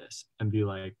doing all this and be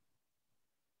like,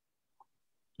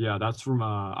 yeah, that's from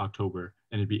October,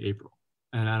 and it'd be April.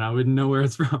 and I wouldn't know where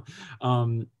it's from.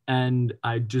 And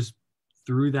I just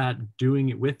through that, doing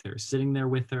it with her, sitting there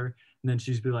with her, and then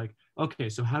she'd be like, okay,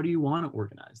 so how do you want to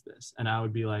organize this? And I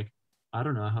would be like, I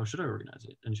don't know, how should I organize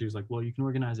it? And she was like, well, you can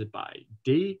organize it by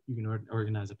date, you can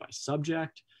organize it by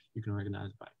subject, you can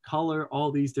organize it by color,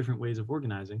 all these different ways of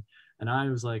organizing. And I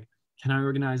was like, can I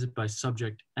organize it by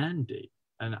subject and date?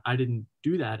 And I didn't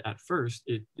do that at first.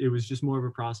 It was just more of a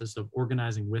process of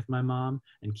organizing with my mom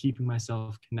and keeping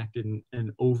myself connected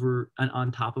and over and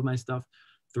on top of my stuff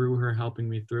through her helping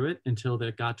me through it, until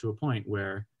that got to a point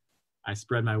where I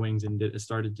spread my wings and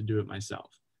started to do it myself.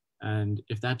 And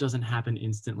if that doesn't happen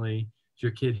instantly, if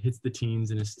your kid hits the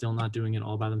teens and is still not doing it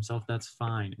all by themselves, that's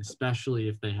fine. Especially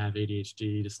if they have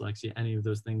ADHD, dyslexia, any of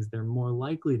those things, they're more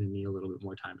likely to need a little bit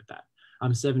more time with that.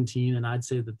 I'm 17, and I'd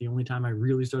say that the only time I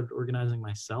really started organizing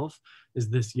myself is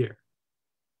this year.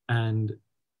 And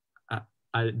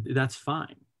that's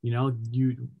fine. You know,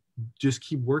 you just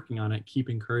keep working on it, keep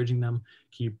encouraging them,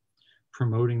 keep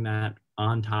promoting that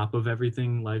on top of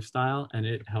everything lifestyle, and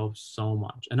it helps so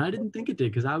much. And I didn't think it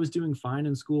did, because I was doing fine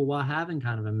in school while having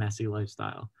kind of a messy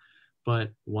lifestyle. But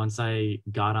once I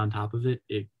got on top of it,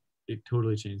 it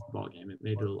totally changed the ballgame. It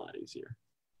made it a lot easier.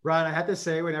 Ron, I have to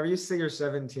say, whenever you say you're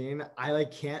 17, I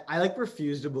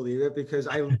refuse to believe it, because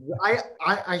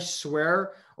I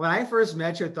swear when I first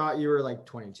met you, I thought you were like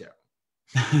 22.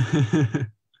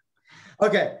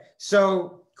 Okay.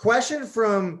 So question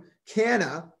from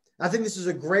Canna. I think this is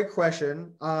a great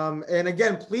question. And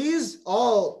again, please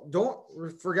all don't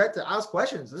forget to ask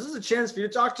questions. This is a chance for you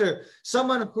to talk to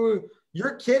someone who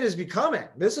your kid is becoming.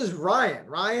 This is Ryan.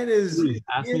 Ryan is— Please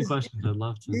ask me questions. I'd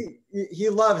love to. He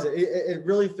loves it. It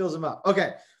really fills him up.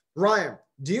 Okay. Ryan,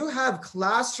 do you have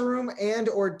classroom and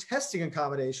or testing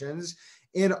accommodations?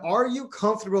 And are you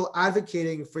comfortable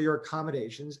advocating for your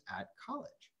accommodations at college?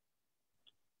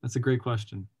 That's a great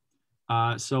question.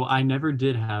 So I never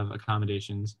did have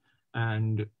accommodations.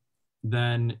 And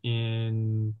then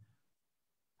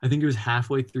I think it was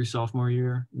halfway through sophomore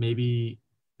year, maybe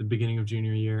the beginning of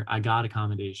junior year, I got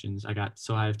accommodations.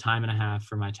 So I have time and a half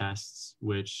for my tests,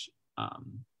 which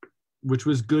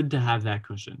was good to have that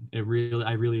cushion. I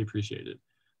really appreciate it.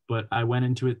 But I went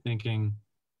into it thinking,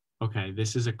 okay,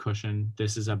 this is a cushion.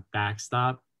 This is a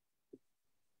backstop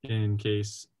in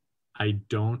case I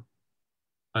don't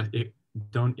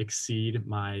exceed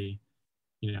my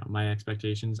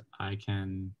expectations. I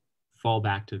can fall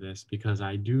back to this because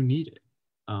I do need it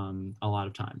a lot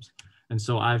of times. And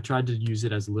so I've tried to use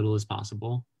it as little as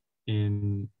possible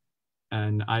and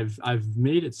I've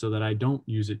made it so that I don't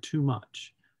use it too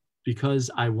much, because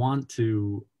I want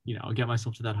to, get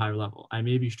myself to that higher level. I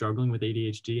may be struggling with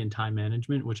ADHD and time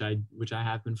management, which I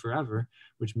have been forever,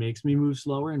 which makes me move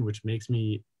slower and which makes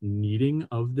me needing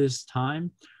of this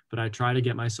time. But I try to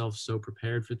get myself so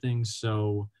prepared for things,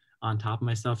 so on top of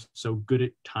my stuff, so good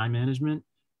at time management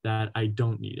that I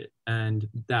don't need it. And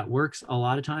that works a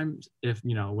lot of times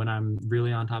when I'm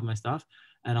really on top of my stuff.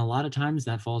 And a lot of times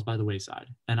that falls by the wayside,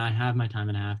 and I have my time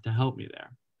and a half to help me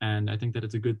there. And I think that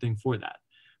it's a good thing for that.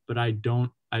 But I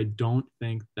don't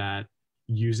think that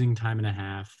using time and a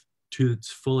half to its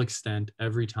full extent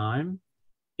every time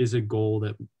is a goal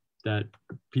that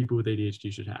people with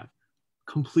ADHD should have.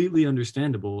 Completely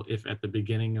understandable if at the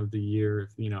beginning of the year,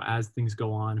 as things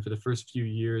go on for the first few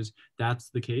years, that's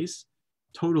the case.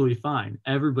 Totally fine.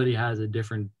 Everybody has a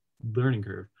different learning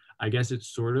curve. I guess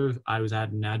it's I was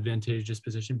at an advantageous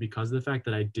position because of the fact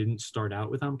that I didn't start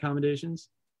out with accommodations,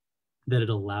 that it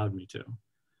allowed me to,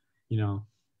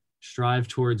 strive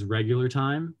towards regular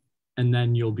time, and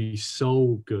then you'll be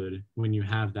so good when you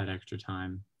have that extra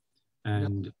time.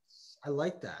 And I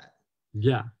like that.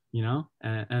 Yeah.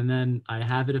 And then I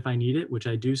have it if I need it, which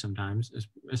I do sometimes,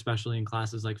 especially in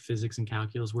classes like physics and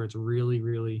calculus, where it's really,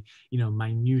 really,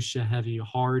 minutia heavy,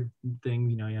 hard thing.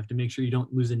 You have to make sure you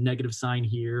don't lose a negative sign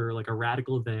here or like a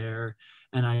radical there.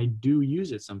 And I do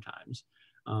use it sometimes.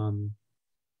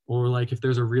 Or like if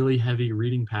there's a really heavy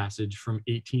reading passage from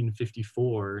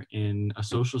 1854 in a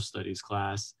social studies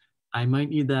class, I might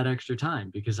need that extra time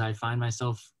because I find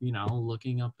myself,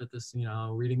 looking up at this,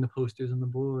 reading the posters on the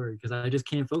board because I just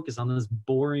can't focus on this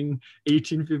boring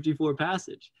 1854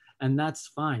 passage. And that's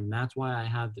fine. That's why I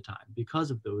have the time, because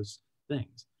of those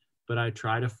things. But I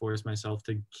try to force myself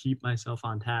to keep myself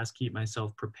on task, keep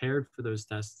myself prepared for those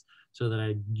tests so that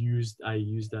I use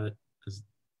that as.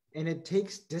 And it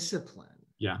takes discipline.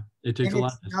 Yeah, it takes a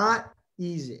lot. It's not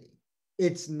easy.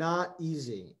 It's not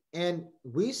easy. And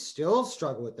we still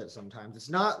struggle with it sometimes. It's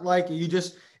not like it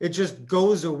just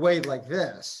goes away like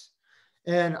this.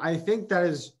 And I think that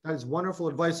is wonderful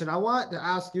advice. And I want to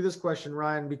ask you this question,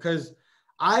 Ryan, because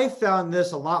I found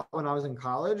this a lot when I was in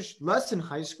college, less in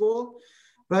high school,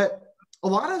 but a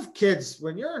lot of kids,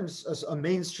 when you're in a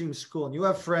mainstream school and you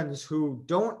have friends who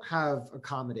don't have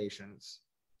accommodations,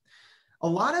 a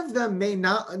lot of them may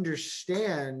not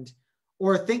understand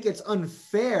or think it's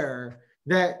unfair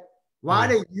that why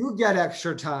do you get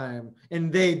extra time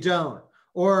and they don't?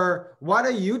 Or why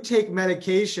do you take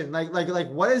medication? Like,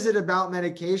 what is it about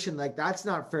medication? Like, that's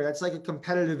not fair. That's like a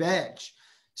competitive edge.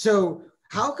 So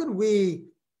how could we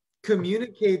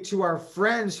communicate to our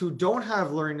friends who don't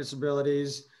have learning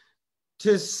disabilities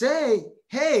to say,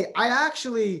 hey, I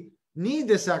actually need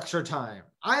this extra time.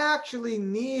 I actually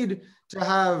need to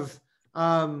have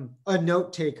a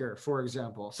note taker, for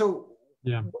example. So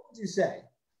what would you say?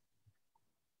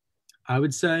 I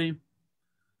would say,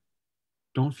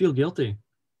 don't feel guilty.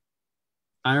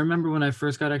 I remember when I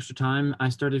first got extra time, I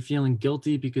started feeling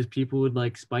guilty because people would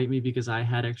like spite me because I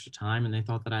had extra time and they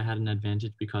thought that I had an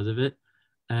advantage because of it.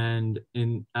 And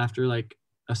after like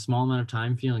a small amount of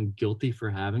time feeling guilty for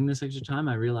having this extra time,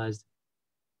 I realized,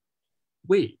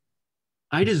 wait,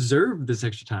 I deserve this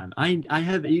extra time. I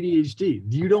have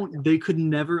ADHD. They could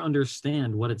never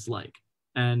understand what it's like.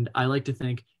 And I like to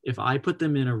think if I put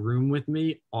them in a room with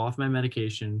me off my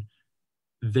medication,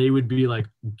 they would be like,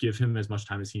 give him as much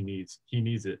time as he needs. He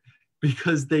needs it,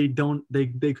 because they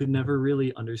could never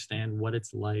really understand what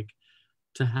it's like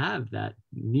to have that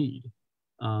need.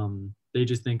 They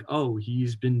just think, oh,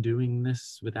 he's been doing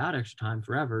this without extra time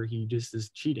forever. He just is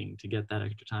cheating to get that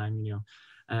extra time,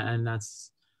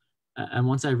 and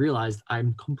once I realized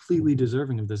I'm completely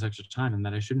deserving of this extra time and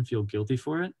that I shouldn't feel guilty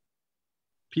for it,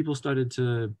 people started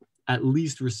to at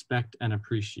least respect and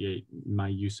appreciate my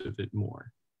use of it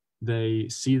more. They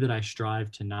see that I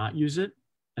strive to not use it,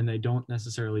 and they don't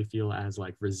necessarily feel as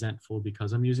like resentful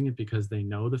because I'm using it, because they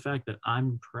know the fact that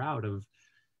I'm proud of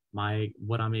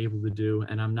what I'm able to do,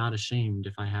 and I'm not ashamed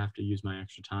if I have to use my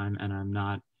extra time, and I'm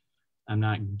not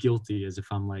guilty as if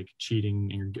I'm like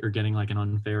cheating or getting like an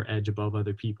unfair edge above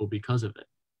other people because of it.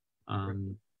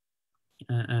 And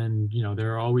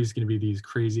there are always going to be these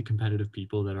crazy competitive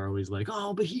people that are always like,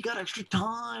 oh, but he got extra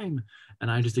time,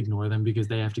 and I just ignore them because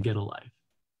they have to get a life.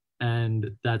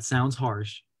 And that sounds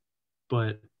harsh,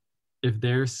 but if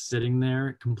they're sitting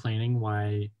there complaining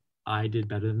why I did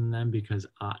better than them because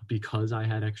I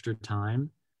had extra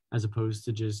time, as opposed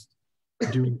to just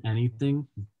doing anything,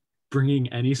 bringing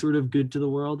any sort of good to the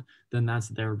world, then that's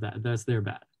their bad. That's their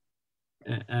bad.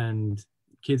 And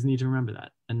kids need to remember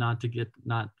that, and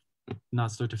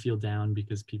not start to feel down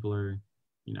because people are,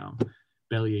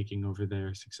 belly aching over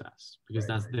their success, because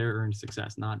that's their earned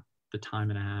success, not the time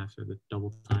and a half or the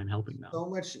double time helping them. So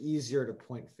much easier to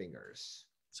point fingers.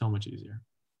 So much easier.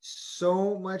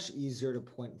 So much easier to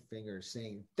point fingers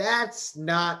saying that's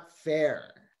not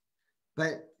fair.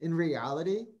 But in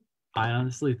reality, I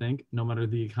honestly think no matter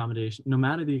the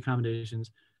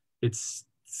accommodations, it's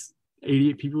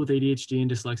people with ADHD and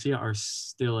dyslexia are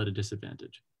still at a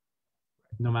disadvantage,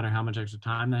 no matter how much extra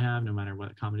time they have, no matter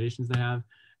what accommodations they have.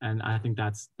 And I think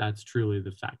that's truly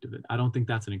the fact of it. I don't think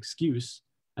that's an excuse.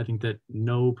 I think that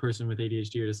no person with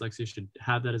ADHD or dyslexia should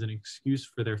have that as an excuse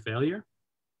for their failure.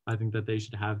 I think that they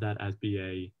should have that as be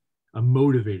a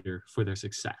motivator for their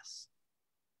success.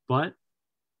 But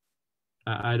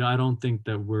I don't think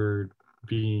that we're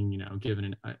being,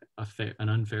 given an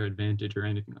unfair advantage or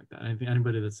anything like that. I think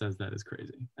anybody that says that is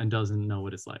crazy and doesn't know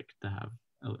what it's like to have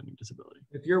a learning disability.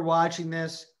 If you're watching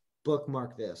this,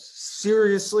 bookmark this.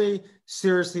 Seriously,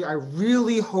 I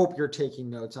really hope you're taking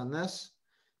notes on this,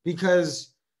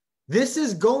 because this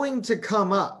is going to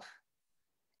come up.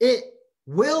 It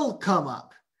will come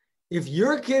up. If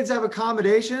your kids have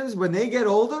accommodations when they get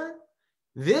older,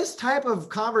 this type of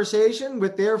conversation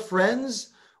with their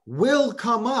friends will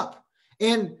come up.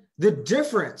 And the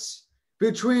difference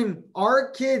between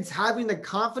our kids having the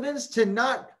confidence to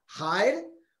not hide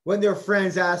when their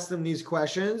friends ask them these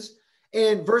questions,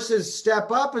 and versus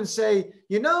step up and say,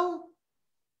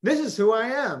 this is who I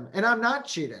am and I'm not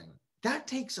cheating. That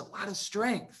takes a lot of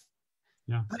strength.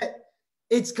 Yeah. But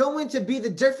it's going to be the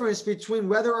difference between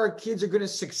whether our kids are going to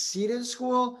succeed in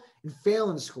school and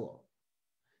fail in school.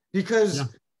 Because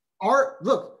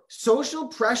social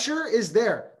pressure is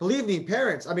there. Believe me,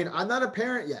 parents. I mean, I'm not a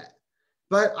parent yet,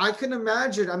 but I can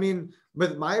imagine,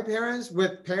 with my parents,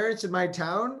 with parents in my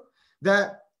town,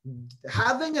 that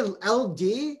having an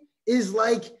LD is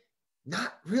like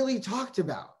not really talked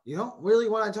about. You don't really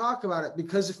want to talk about it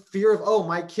because of fear of, oh,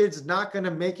 my kid's not going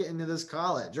to make it into this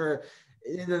college or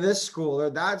into this school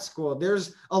or that school.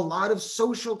 There's a lot of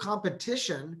social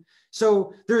competition.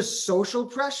 So there's social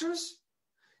pressures.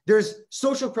 There's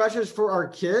social pressures for our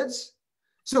kids.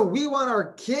 So we want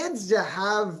our kids to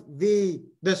have the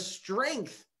the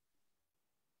strength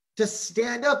to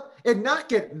stand up and not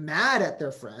get mad at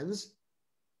their friends.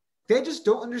 They just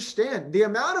don't understand the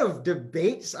amount of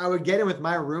debates I would get in with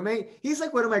my roommate. He's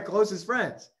like one of my closest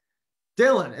friends.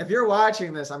 Dylan, if you're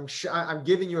watching this, I'm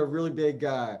giving you a really big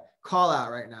call out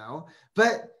right now.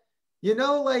 But, you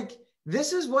know, like,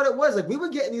 this is what it was. Like, we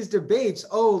would get in these debates.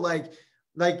 Oh, like,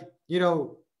 you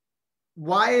know,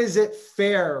 why is it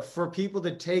fair for people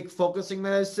to take focusing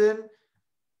medicine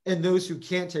and those who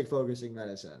can't take focusing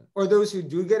medicine, or those who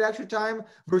do get extra time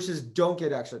versus don't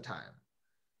get extra time?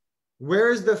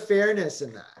 Where's the fairness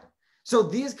in that? So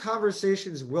these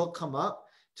conversations will come up.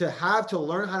 To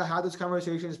learn how to have those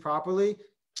conversations properly,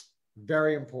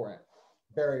 very important.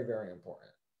 Very, very important.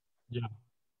 Yeah.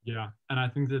 Yeah. And I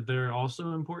think that they're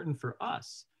also important for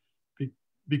us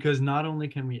because not only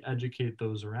can we educate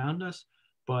those around us,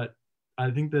 but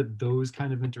I think that those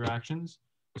kind of interactions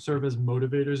serve as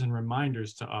motivators and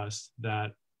reminders to us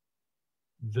that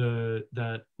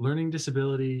that learning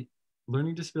disabilities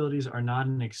are not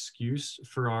an excuse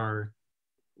for our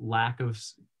lack of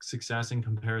success in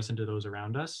comparison to those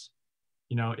around us.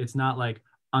 You know, it's not like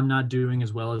I'm not doing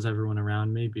as well as everyone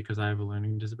around me because I have a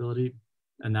learning disability,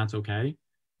 and that's okay.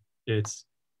 It's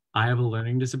I have a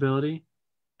learning disability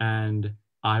and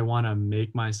I want to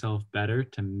make myself better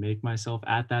to make myself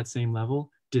at that same level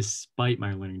despite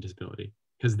my learning disability,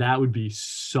 because that would be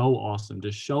so awesome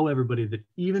to show everybody that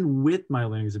even with my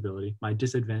learning disability, my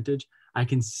disadvantage, I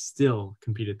can still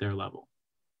compete at their level.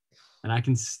 And I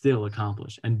can still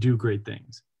accomplish and do great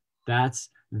things. That's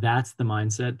the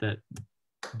mindset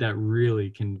that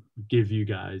really can give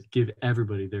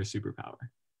everybody their superpower.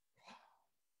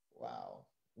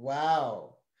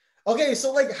 Wow. Okay,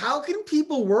 so like, how can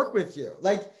people work with you?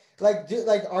 Like,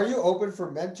 are you open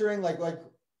for mentoring? Like,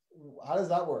 how does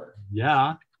that work?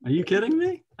 Yeah. Are you kidding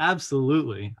me?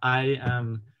 Absolutely. I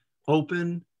am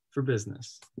open for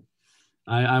business.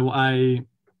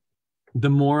 The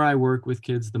more I work with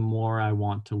kids, the more I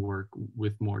want to work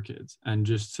with more kids and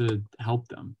just to help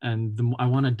them. And I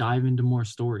want to dive into more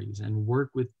stories and work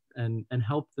with and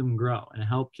help them grow and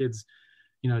help kids,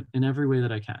 you know, in every way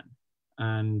that I can.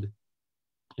 And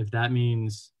if that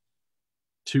means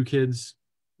 2 kids,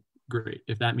 great.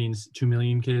 If that means 2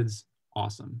 million kids,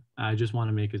 awesome. I just want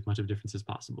to make as much of a difference as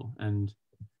possible. And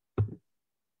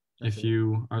if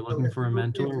you are looking for a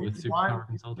mentor with Superpower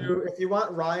Consulting, if you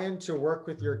want Ryan to work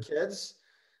with your kids,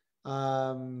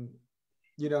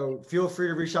 you know, feel free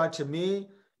to reach out to me.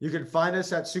 You can find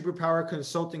us at Superpower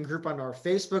Consulting Group on our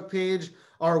Facebook page.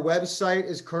 Our website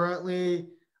is currently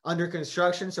under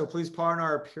construction, so please pardon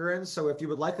our appearance. So if you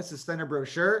would like us to send a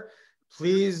brochure,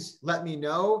 please let me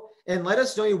know and let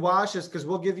us know you watch this, because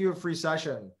we'll give you a free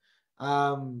session.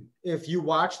 If you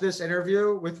watch this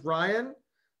interview with Ryan,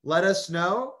 let us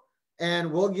know,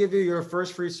 and we'll give you your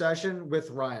first free session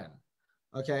with Ryan.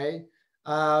 Okay.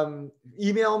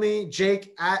 Email me,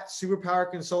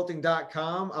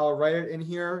 jake@superpowerconsulting.com. I'll write it in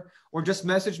here, or just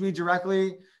message me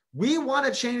directly. We want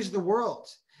to change the world,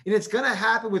 and it's going to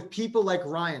happen with people like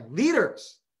Ryan,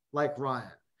 leaders like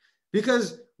Ryan,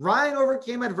 because Ryan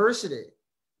overcame adversity.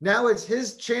 Now it's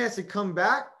his chance to come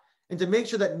back and to make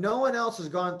sure that no one else has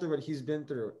gone through what he's been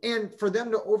through, and for them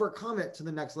to overcome it to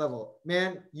the next level.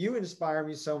 Man, you inspire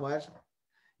me so much.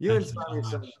 You inspire me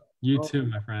so much. You too,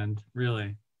 my friend.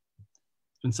 Really.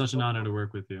 It's been such an honor to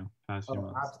work with you past few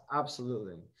months.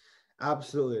 Absolutely.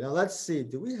 Now let's see.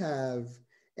 Do we have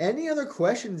any other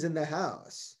questions in the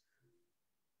house?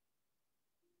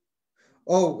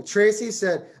 Oh, Tracy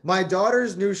said, my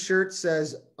daughter's new shirt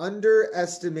says,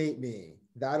 underestimate me.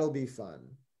 That'll be fun.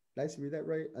 Did I read that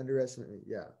right? Underestimate me.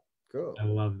 Yeah. Cool. I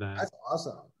love that. That's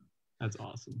awesome. That's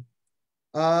awesome.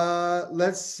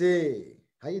 Let's see.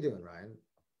 How you doing, Ryan?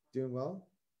 Doing well?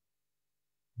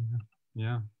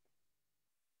 Yeah.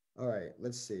 All right.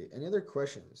 Let's see. Any other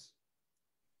questions?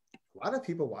 A lot of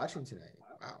people watching tonight.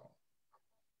 Wow.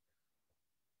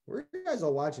 Where are you guys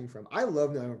all watching from? I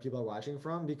love knowing where people are watching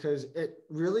from, because it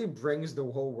really brings the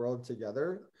whole world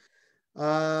together.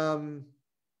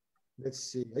 Let's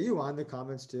see. Are you on the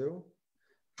comments too?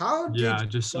 How did you learn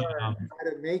how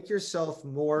to make yourself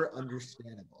more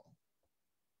understandable?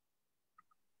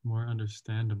 More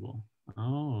understandable.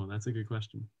 Oh, that's a good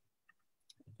question.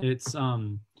 It's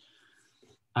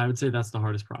I would say that's the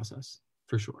hardest process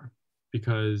for sure,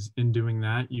 because in doing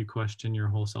that, you question your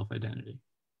whole self-identity.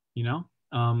 You know,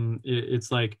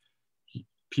 it's like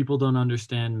people don't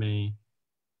understand me,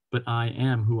 but I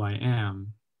am who I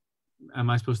am.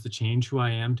 Am I supposed to change who I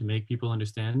am to make people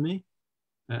understand me?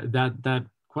 That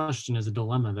question is a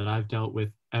dilemma that I've dealt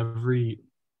with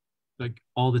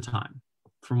all the time,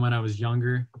 from when I was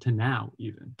younger to now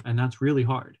even. And that's really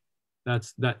hard.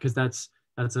 That's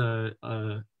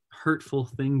a hurtful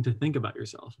thing to think about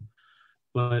yourself.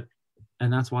 But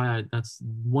and that's why that's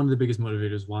one of the biggest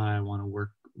motivators why I want to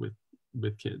work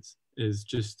with kids, is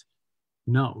just,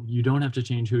 no, you don't have to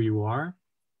change who you are.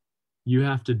 You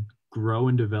have to grow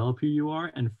and develop who you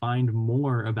are and find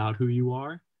more about who you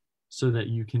are, so that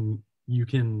you can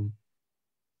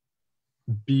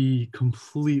be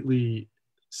completely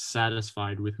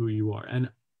satisfied with who you are. And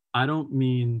I don't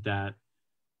mean that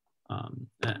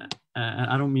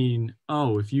I don't mean,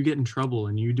 oh, if you get in trouble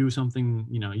and you do something,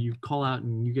 you call out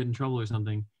and you get in trouble or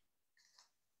something,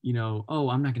 oh,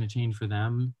 I'm not going to change for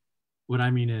them. What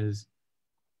I mean is,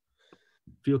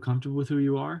 feel comfortable with who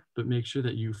you are, but make sure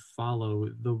that you follow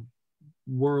the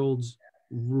world's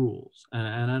rules.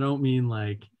 And I don't mean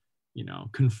like,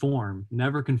 conform,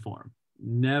 never conform,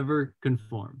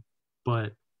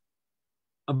 but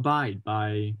abide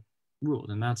by rules.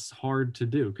 And that's hard to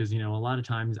do because, a lot of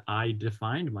times I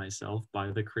defined myself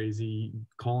by the crazy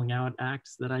calling out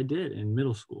acts that I did in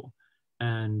middle school.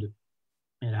 And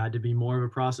it had to be more of a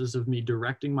process of me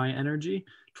directing my energy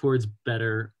towards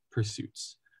better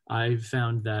pursuits. I've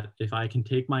found that if I can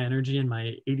take my energy and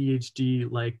my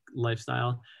ADHD like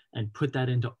lifestyle and put that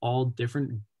into all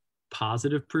different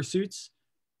positive pursuits,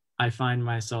 I find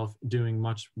myself doing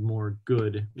much more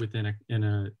good in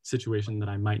a situation that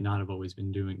I might not have always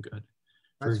been doing good.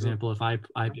 For example, if I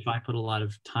put a lot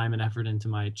of time and effort into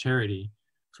my charity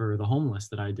for the homeless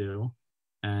that I do,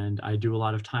 and I do a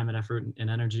lot of time and effort and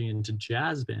energy into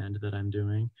jazz band that I'm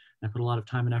doing, and I put a lot of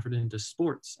time and effort into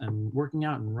sports and working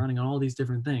out and running all these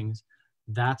different things,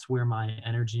 that's where my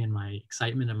energy and my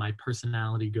excitement and my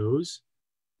personality goes.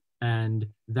 And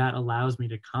that allows me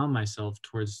to calm myself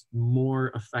towards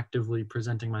more effectively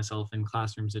presenting myself in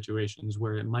classroom situations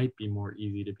where it might be more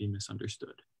easy to be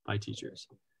misunderstood by teachers.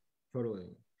 Totally.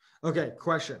 Okay,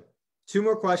 question. 2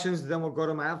 more questions, then we'll go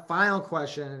to my final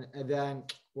question, and then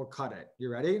we'll cut it.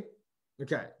 You ready?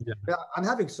 Okay. Yeah. I'm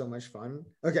having so much fun.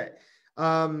 Okay.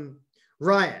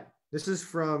 Ryan, this is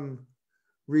from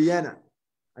Rihanna.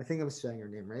 I think I'm saying her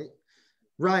name right.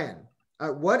 Ryan,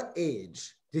 at what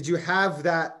age did you have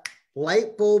that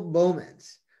light bulb moment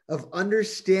of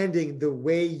understanding the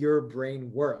way your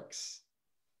brain works?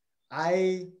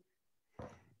 A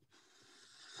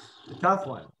tough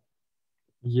one.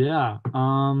 Yeah.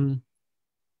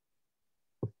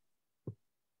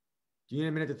 Do you need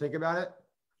a minute to think about it?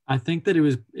 I think that it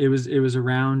was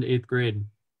around 8th grade.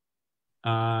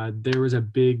 There was a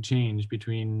big change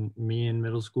between me in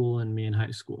middle school and me in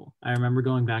high school. I remember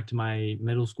going back to my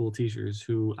middle school teachers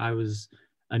who I was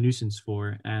a nuisance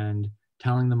for and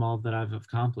telling them all that I've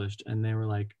accomplished. And they were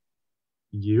like,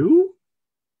 you?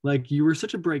 Like, you were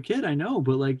such a bright kid, I know,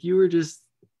 but like you were just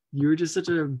such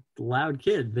a loud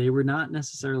kid. They were not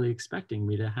necessarily expecting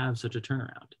me to have such a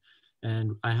turnaround.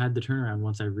 And I had the turnaround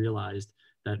once I realized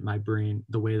that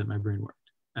the way that my brain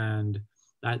worked. And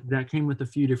that came with a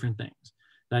few different things.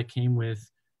 That came with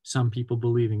some people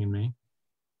believing in me.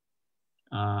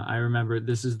 I remember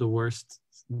this is the worst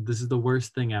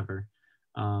thing ever.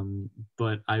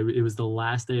 But it was the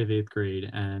last day of 8th grade,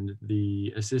 and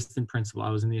the assistant principal,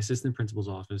 I was in the assistant principal's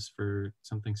office for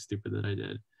something stupid that I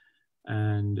did.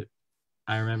 And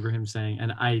I remember him saying,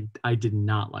 and I did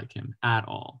not like him at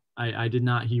all. I did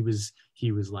not. He was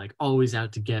like always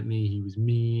out to get me. He was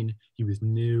mean. He was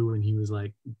new, and he was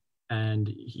like, and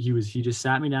he just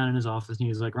sat me down in his office and he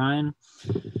was like, Ryan,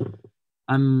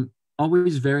 I'm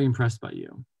always very impressed by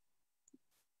you.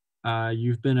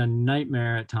 You've been a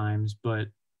nightmare at times, but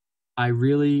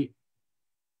I'm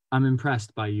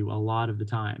impressed by you a lot of the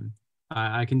time.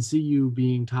 I can see you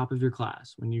being top of your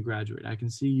class when you graduate. I can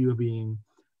see you being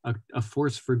a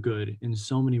force for good in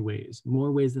so many ways,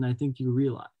 more ways than I think you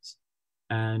realize.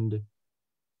 And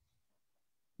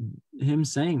him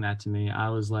saying that to me, I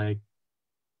was like,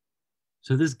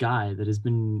 so this guy that has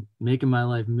been making my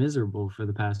life miserable for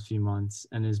the past few months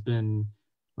and has been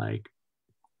like,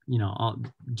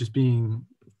 just being,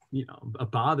 a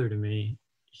bother to me,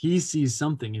 he sees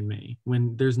something in me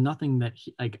when there's nothing that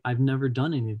I've never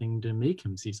done anything to make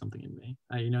him see something in me.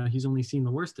 He's only seen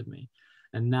the worst of me.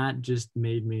 And that just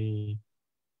made me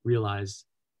realize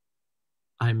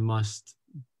I must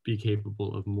be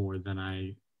capable of more than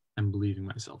I am believing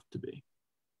myself to be.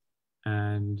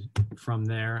 And from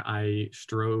there, I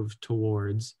strove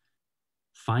towards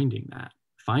finding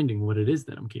what it is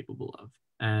that I'm capable of.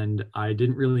 And I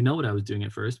didn't really know what I was doing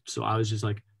at first. So I was just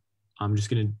like, I'm just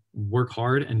going to work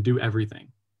hard and do everything.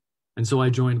 And so I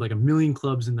joined like a million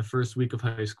clubs in the first week of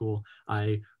high school.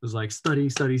 I was like, study,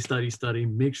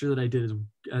 make sure that I did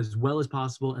as well as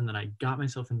possible. And then I got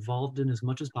myself involved in as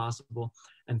much as possible.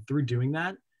 And through doing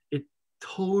that,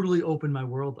 totally opened my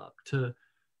world up to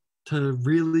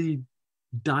really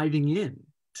diving in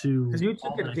to. Because you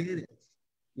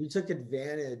took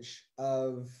advantage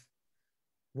of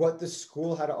what the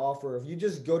school had to offer. If you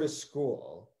just go to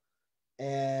school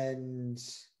and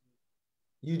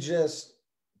you just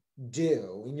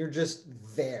do, and you're just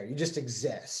there, you just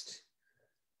exist,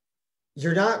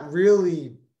 you're not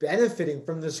really benefiting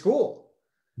from the school.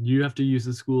 You have to use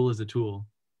the school as a tool.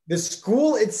 The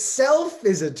school itself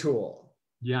is a tool.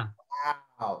 Yeah.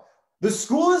 Wow. The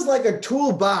school is like a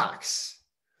toolbox.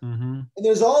 Mm-hmm. And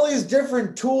there's all these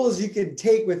different tools you can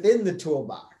take within the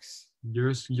toolbox.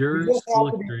 Your You just school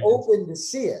have to be experience. open to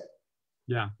see it.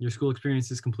 Yeah, your school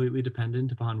experience is completely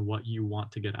dependent upon what you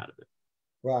want to get out of it.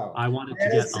 Wow. I wanted to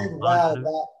Rihanna get said, a lot out of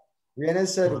it. Rihanna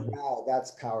said, wow,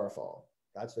 that's powerful.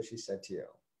 That's what she said to you.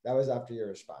 That was after your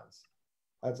response.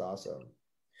 That's awesome.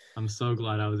 I'm so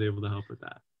glad I was able to help with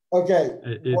that. Okay.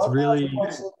 It's really...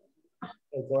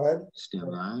 Okay, go ahead.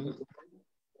 Stand by.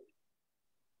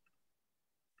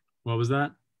 What was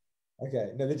that?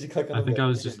 Okay. No, did you click on I think I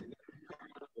was just...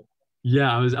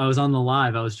 Yeah, I was on the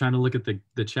live. I was trying to look at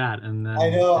the chat, and then I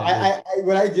know. I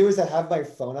what I do is I have my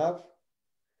phone up.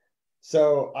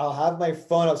 So I'll have my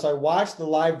phone up. So I watch the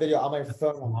live video on my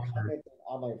phone.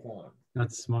 On my phone.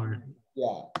 That's smart.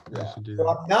 Yeah. I should do So that.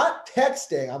 I'm not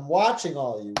texting. I'm watching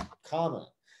all of you comment.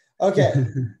 Okay.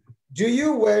 Do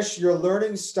you wish your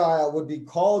learning style would be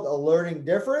called a learning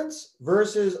difference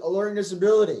versus a learning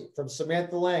disability? From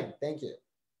Samantha Lang. Thank you.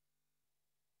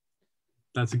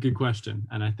 That's a good question.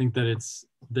 And I think that it's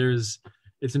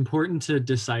important to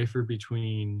decipher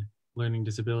between learning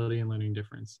disability and learning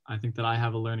difference. I think that I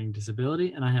have a learning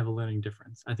disability and I have a learning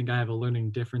difference. I think I have a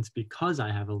learning difference because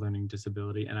I have a learning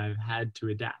disability and I've had to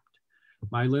adapt.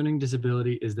 My learning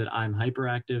disability is that I'm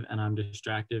hyperactive and I'm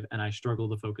distractive and I struggle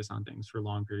to focus on things for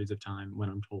long periods of time when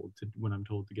I'm told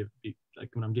to give,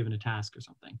 like when I'm given a task or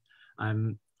something.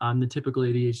 I'm the typical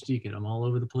ADHD kid. I'm all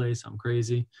over the place. I'm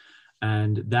crazy.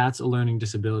 And that's a learning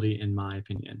disability, in my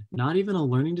opinion. Not even a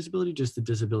learning disability, just a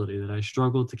disability that I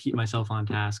struggle to keep myself on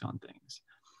task on things.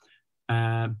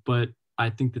 But I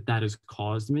think that has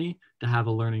caused me to have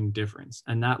a learning difference.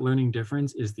 And that learning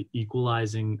difference is the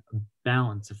equalizing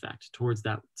balance effect towards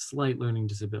that slight learning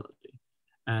disability.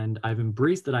 And I've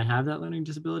embraced that I have that learning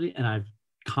disability and I've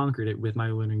conquered it with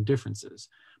my learning differences.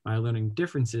 My learning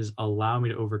differences allow me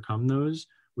to overcome those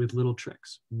with little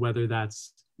tricks, whether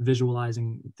that's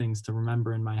visualizing things to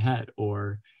remember in my head,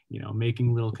 or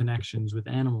making little connections with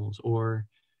animals, or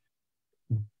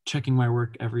checking my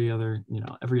work every other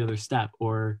step,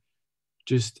 or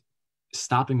just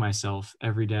stopping myself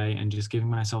every day and just giving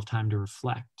myself time to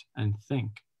reflect and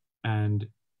think and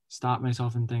stop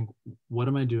myself and think, what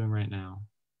am I doing right now?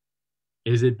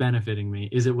 Is it benefiting me?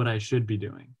 Is it what I should be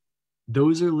doing?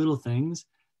 Those are little things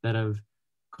that have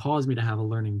caused me to have a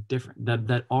learning difference,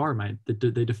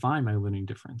 they define my learning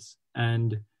difference.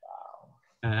 And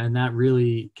that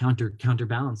really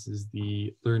counterbalances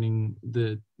the learning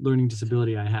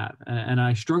disability I have. And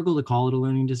I struggle to call it a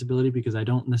learning disability because I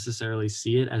don't necessarily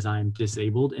see it as I'm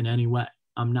disabled in any way.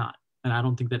 I'm not. And I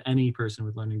don't think that any person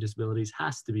with learning disabilities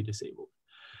has to be disabled.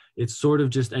 It's sort of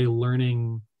just a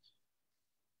learning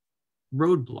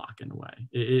roadblock in a way.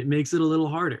 It makes it a little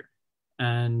harder.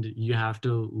 And you have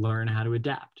to learn how to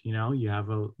adapt. You have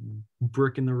a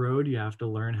brick in the road. You have to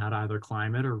learn how to either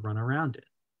climb it or run around it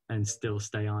and still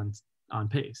stay on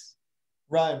pace.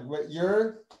 Ryan, what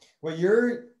you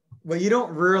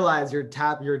don't realize you're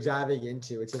diving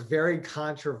into, it's a very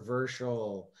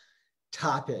controversial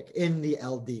topic in the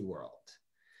LD world.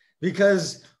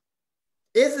 Because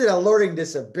is it a learning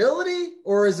disability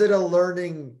or is it a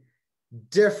learning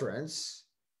difference?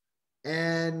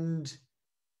 And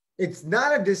it's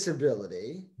not a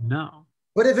disability. No.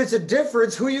 But if it's a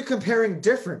difference, who are you comparing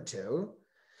different to?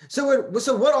 So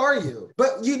what are you?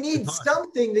 But you need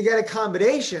something to get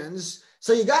accommodations.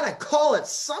 So you got to call it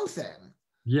something.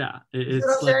 Yeah. It's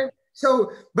like,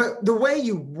 so, but the way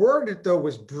you worded it though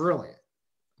was brilliant.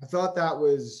 I thought it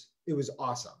was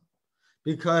awesome,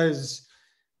 because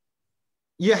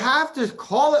you have to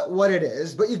call it what it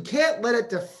is, but you can't let it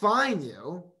define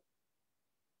you.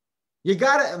 You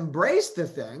got to embrace the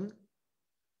thing,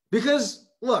 because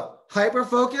look,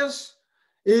 hyperfocus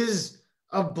is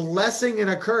a blessing and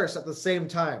a curse at the same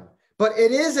time, but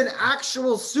it is an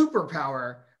actual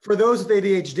superpower for those with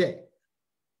ADHD.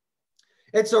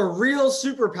 It's a real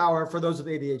superpower for those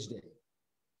with ADHD.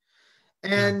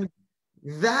 And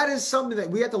that is something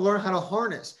that we have to learn how to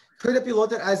harness. Could it be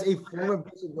looked at as a form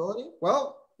of disability?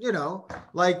 Well,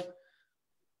 like,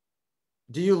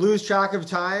 do you lose track of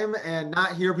time and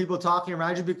not hear people talking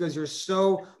around you because you're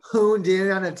so honed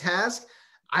in on a task?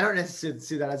 I don't necessarily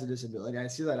see that as a disability. I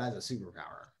see that as a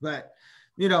superpower. But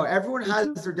you know, everyone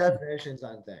has their definitions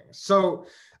on things. So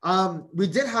we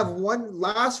did have one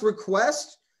last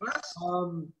request,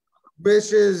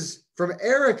 which is from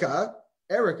Erica.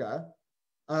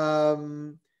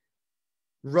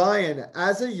 Ryan,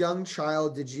 as a young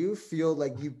child, did you feel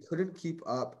like you couldn't keep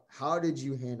up? How did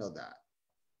you handle that?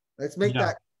 Let's make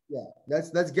that. Yeah,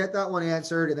 let's get that one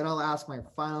answered, and then I'll ask my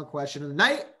final question of the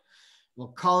night. We'll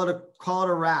call it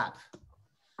a wrap.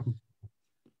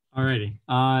 Alrighty.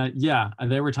 Yeah,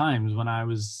 there were times when I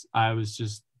was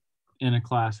just in a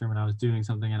classroom and I was doing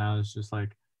something and I was just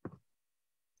like,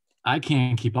 I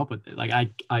can't keep up with it. Like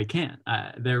I can't.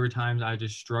 There were times I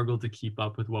just struggled to keep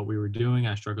up with what we were doing.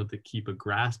 I struggled to keep a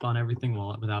grasp on everything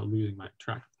without losing my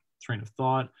train of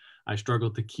thought. I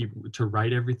struggled to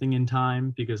write everything in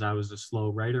time because I was a slow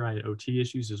writer. I had OT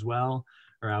issues as well,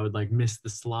 or I would like miss the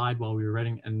slide while we were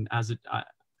writing. And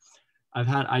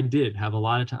I did have a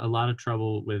lot of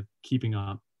trouble with keeping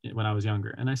up when I was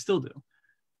younger, and I still do.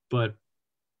 But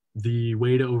the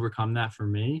way to overcome that for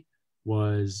me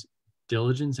was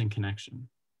diligence and connection.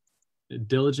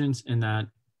 Diligence in that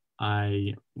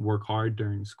I work hard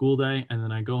during school day, and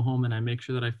then I go home and I make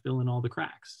sure that I fill in all the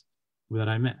cracks that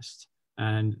I missed.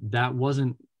 And that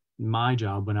wasn't my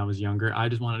job when I was younger. I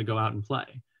just wanted to go out and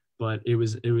play. But it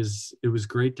was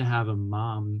great to have a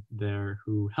mom there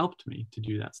who helped me to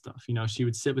do that stuff. You know, she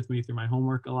would sit with me through my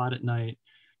homework a lot at night,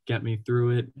 get me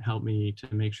through it, help me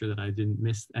to make sure that I didn't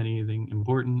miss anything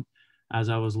important as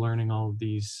I was learning all of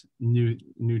these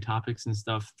new topics and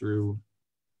stuff through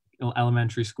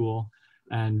elementary school.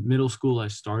 And middle school, I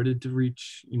started to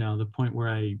reach, you know, the point where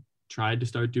I tried to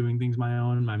start doing things my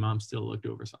own. My mom still looked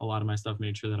over a lot of my stuff,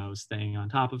 made sure that I was staying on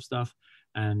top of stuff.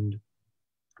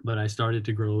 But I started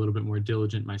to grow a little bit more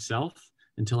diligent myself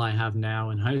until I have now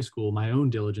in high school my own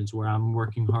diligence where I'm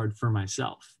working hard for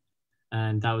myself.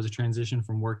 And that was a transition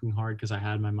from working hard because I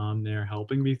had my mom there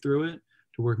helping me through it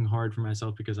to working hard for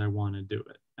myself because I want to do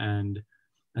it. And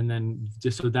then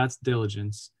just so that's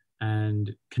diligence,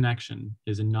 and connection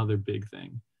is another big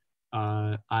thing.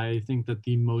 I think that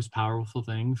the most powerful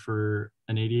thing for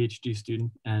an ADHD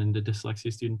student and a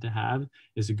dyslexia student to have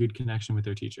is a good connection with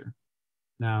their teacher.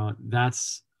 Now,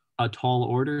 that's a tall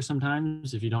order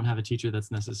sometimes if you don't have a teacher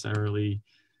that's necessarily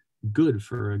good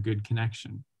for a good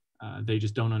connection. They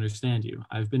just don't understand you.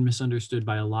 I've been misunderstood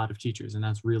by a lot of teachers, and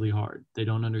that's really hard. They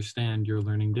don't understand your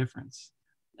learning difference,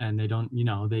 and they don't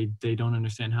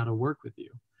understand how to work with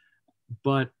you.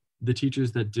 But the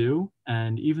teachers that do,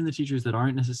 and even the teachers that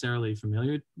aren't necessarily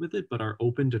familiar with it, but are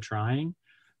open to trying,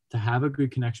 to have a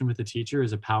good connection with a teacher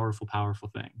is a powerful, powerful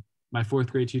thing. My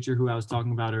fourth grade teacher who I was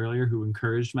talking about earlier, who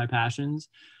encouraged my passions,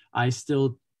 I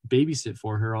still babysit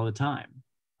for her all the time.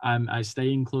 I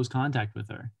stay in close contact with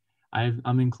her.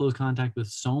 I'm in close contact with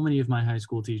so many of my high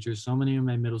school teachers, so many of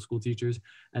my middle school teachers,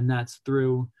 and that's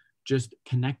through just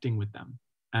connecting with them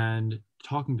and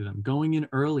talking to them, going in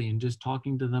early and just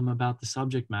talking to them about the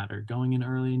subject matter, going in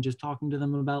early and just talking to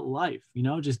them about life, you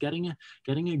know, just getting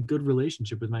a good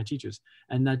relationship with my teachers.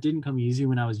 And that didn't come easy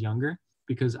when I was younger,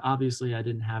 because obviously I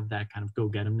didn't have that kind of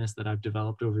go-get-emness that I've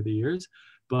developed over the years.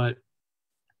 But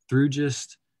through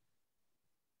just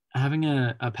having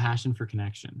a passion for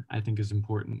connection, I think is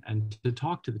important, and to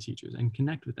talk to the teachers and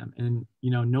connect with them. And,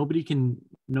 you know, nobody can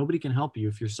help you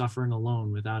if you're suffering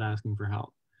alone without asking for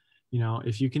help. You know,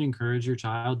 if you can encourage your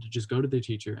child to just go to their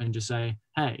teacher and just say,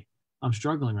 hey, I'm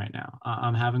struggling right now.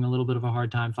 I'm having a little bit of a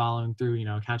hard time following through, you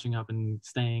know, catching up and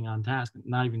staying on task,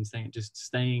 not even just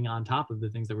staying on top of the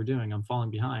things that we're doing. I'm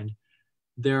falling behind.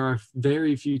 There are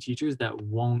very few teachers that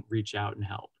won't reach out and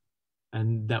help,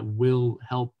 and that will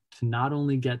help to not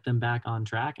only get them back on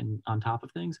track and on top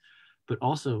of things, but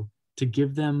also to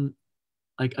give them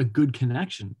like a good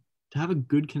connection, to have a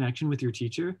good connection with your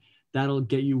teacher. That'll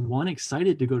get you, one,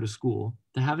 excited to go to school.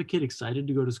 To have a kid excited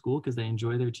to go to school because they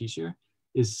enjoy their teacher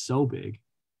is so big.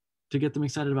 To get them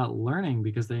excited about learning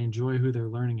because they enjoy who they're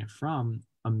learning it from,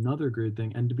 another good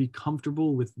thing. And to be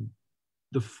comfortable with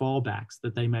the fallbacks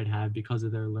that they might have because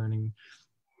of their learning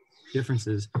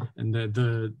differences, and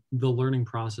the learning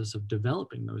process of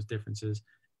developing those differences,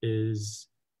 is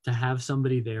to have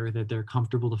somebody there that they're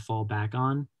comfortable to fall back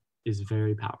on is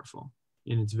very powerful,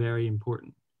 and it's very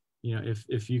important. You know,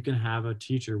 if you can have a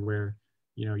teacher where,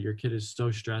 you know, your kid is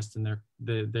so stressed and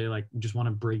they like just want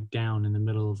to break down in the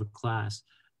middle of a class,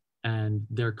 and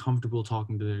they're comfortable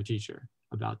talking to their teacher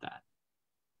about that,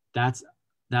 that's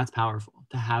powerful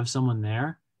to have someone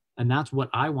there. And that's what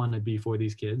I want to be for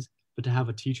these kids. But to have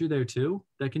a teacher there too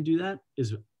that can do that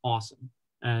is awesome.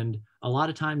 And a lot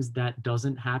of times that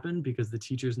doesn't happen because the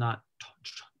teacher's not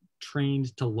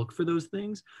trained to look for those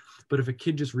things. But if a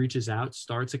kid just reaches out,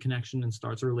 starts a connection and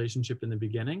starts a relationship in the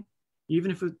beginning,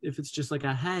 even if it's just like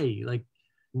a, hey, like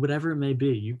whatever it may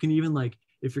be, you can even like,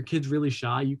 if your kid's really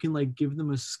shy, you can like give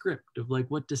them a script of like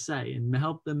what to say and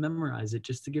help them memorize it,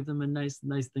 just to give them a nice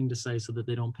thing to say so that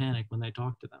they don't panic when they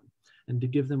talk to them, and to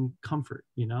give them comfort,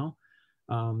 you know.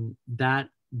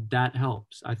 That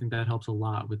helps. I think that helps a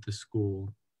lot with the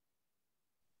school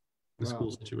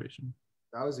situation.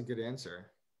 That was a good answer.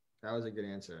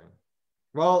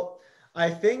 Well, I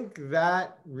think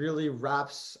that really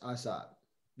wraps us up.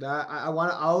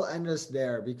 I'll end us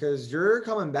there, because you're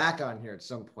coming back on here at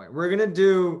some point. We're going to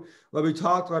do what we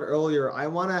talked about earlier. I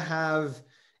want to have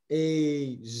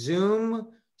a Zoom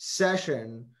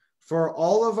session for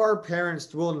all of our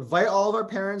parents. We'll invite all of our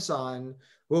parents on.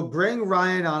 We'll bring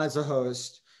Ryan on as a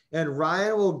host, and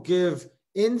Ryan will give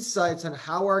insights on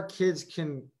how our kids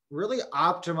can really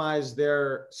optimize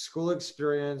their school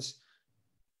experience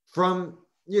from,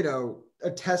 you know,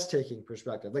 a test taking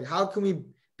perspective. Like, how can we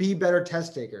be better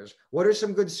test takers? What are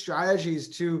some good strategies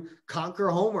to conquer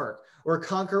homework or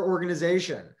conquer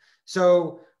organization?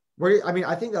 So,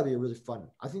 I think that'd be really fun.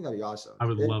 I think that'd be awesome. I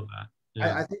would love that.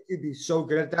 Yeah. I think you'd be so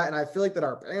good at that. And I feel like that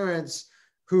our parents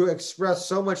who expressed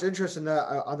so much interest in that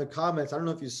on the comments, I don't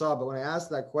know if you saw, but when I asked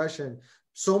that question,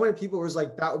 so many people was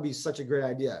like, that would be such a great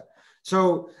idea.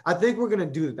 So I think we're going to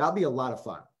do that. That'll be a lot of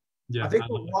fun. Yeah, I think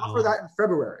we'll offer that in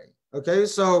February. Okay.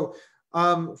 So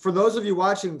for those of you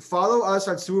watching, follow us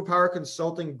on Superpower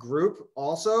Consulting Group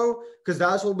also, because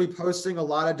that's where we'll be posting a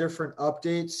lot of different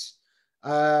updates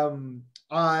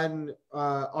on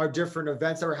our different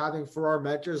events that we're having for our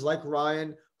mentors, like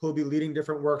Ryan, who'll be leading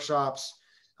different workshops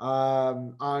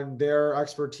on their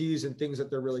expertise and things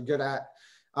that they're really good at.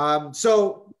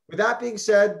 So with that being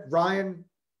said, Ryan,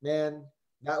 man,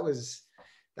 that was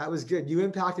good. You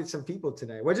impacted some people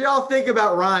today. What did y'all think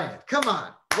about Ryan? Come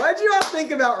on. What did y'all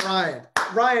think about Ryan?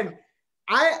 Ryan,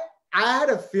 I had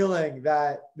a feeling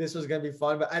that this was going to be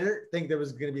fun, but I didn't think there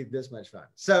was going to be this much fun.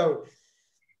 So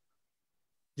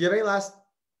do you have any last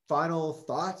final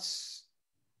thoughts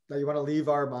that you want to leave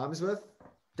our moms with,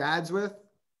 dads with?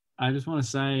 I just want to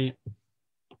say,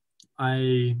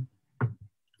 I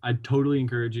totally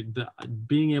encourage you.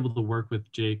 Being able to work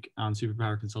with Jake on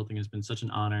Superpower Consulting has been such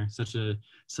an honor, such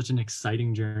an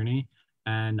exciting journey,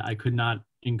 and I could not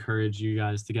encourage you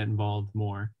guys to get involved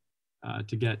more,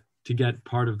 to get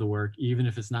part of the work, even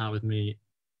if it's not with me.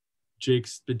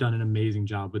 Jake's done an amazing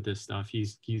job with this stuff.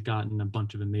 He's gotten a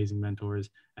bunch of amazing mentors,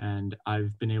 and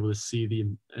I've been able to see the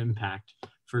impact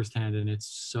firsthand, and it's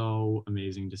so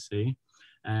amazing to see.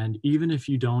 And even if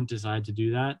you don't decide to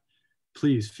do that,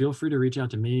 please feel free to reach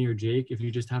out to me or Jake. If you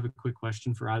just have a quick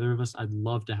question for either of us, I'd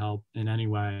love to help in any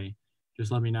way.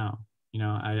 Just let me know. You know,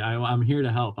 I'm here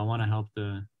to help. I want to help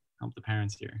the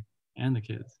parents here and the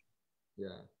kids.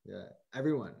 Yeah.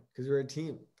 Everyone, because we're a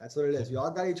team. That's what it is. We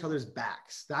all got each other's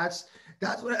backs. That's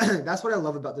what I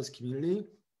love about this community,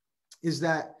 is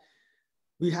that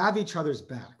we have each other's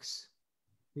backs.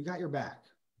 We got your back.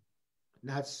 And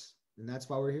that's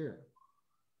why we're here.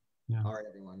 Yeah. All right,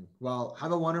 everyone. Well,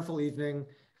 have a wonderful evening.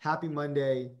 Happy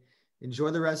Monday.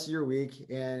 Enjoy the rest of your week,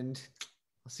 and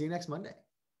I'll see you next Monday.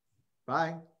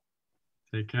 Bye.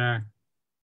 Take care.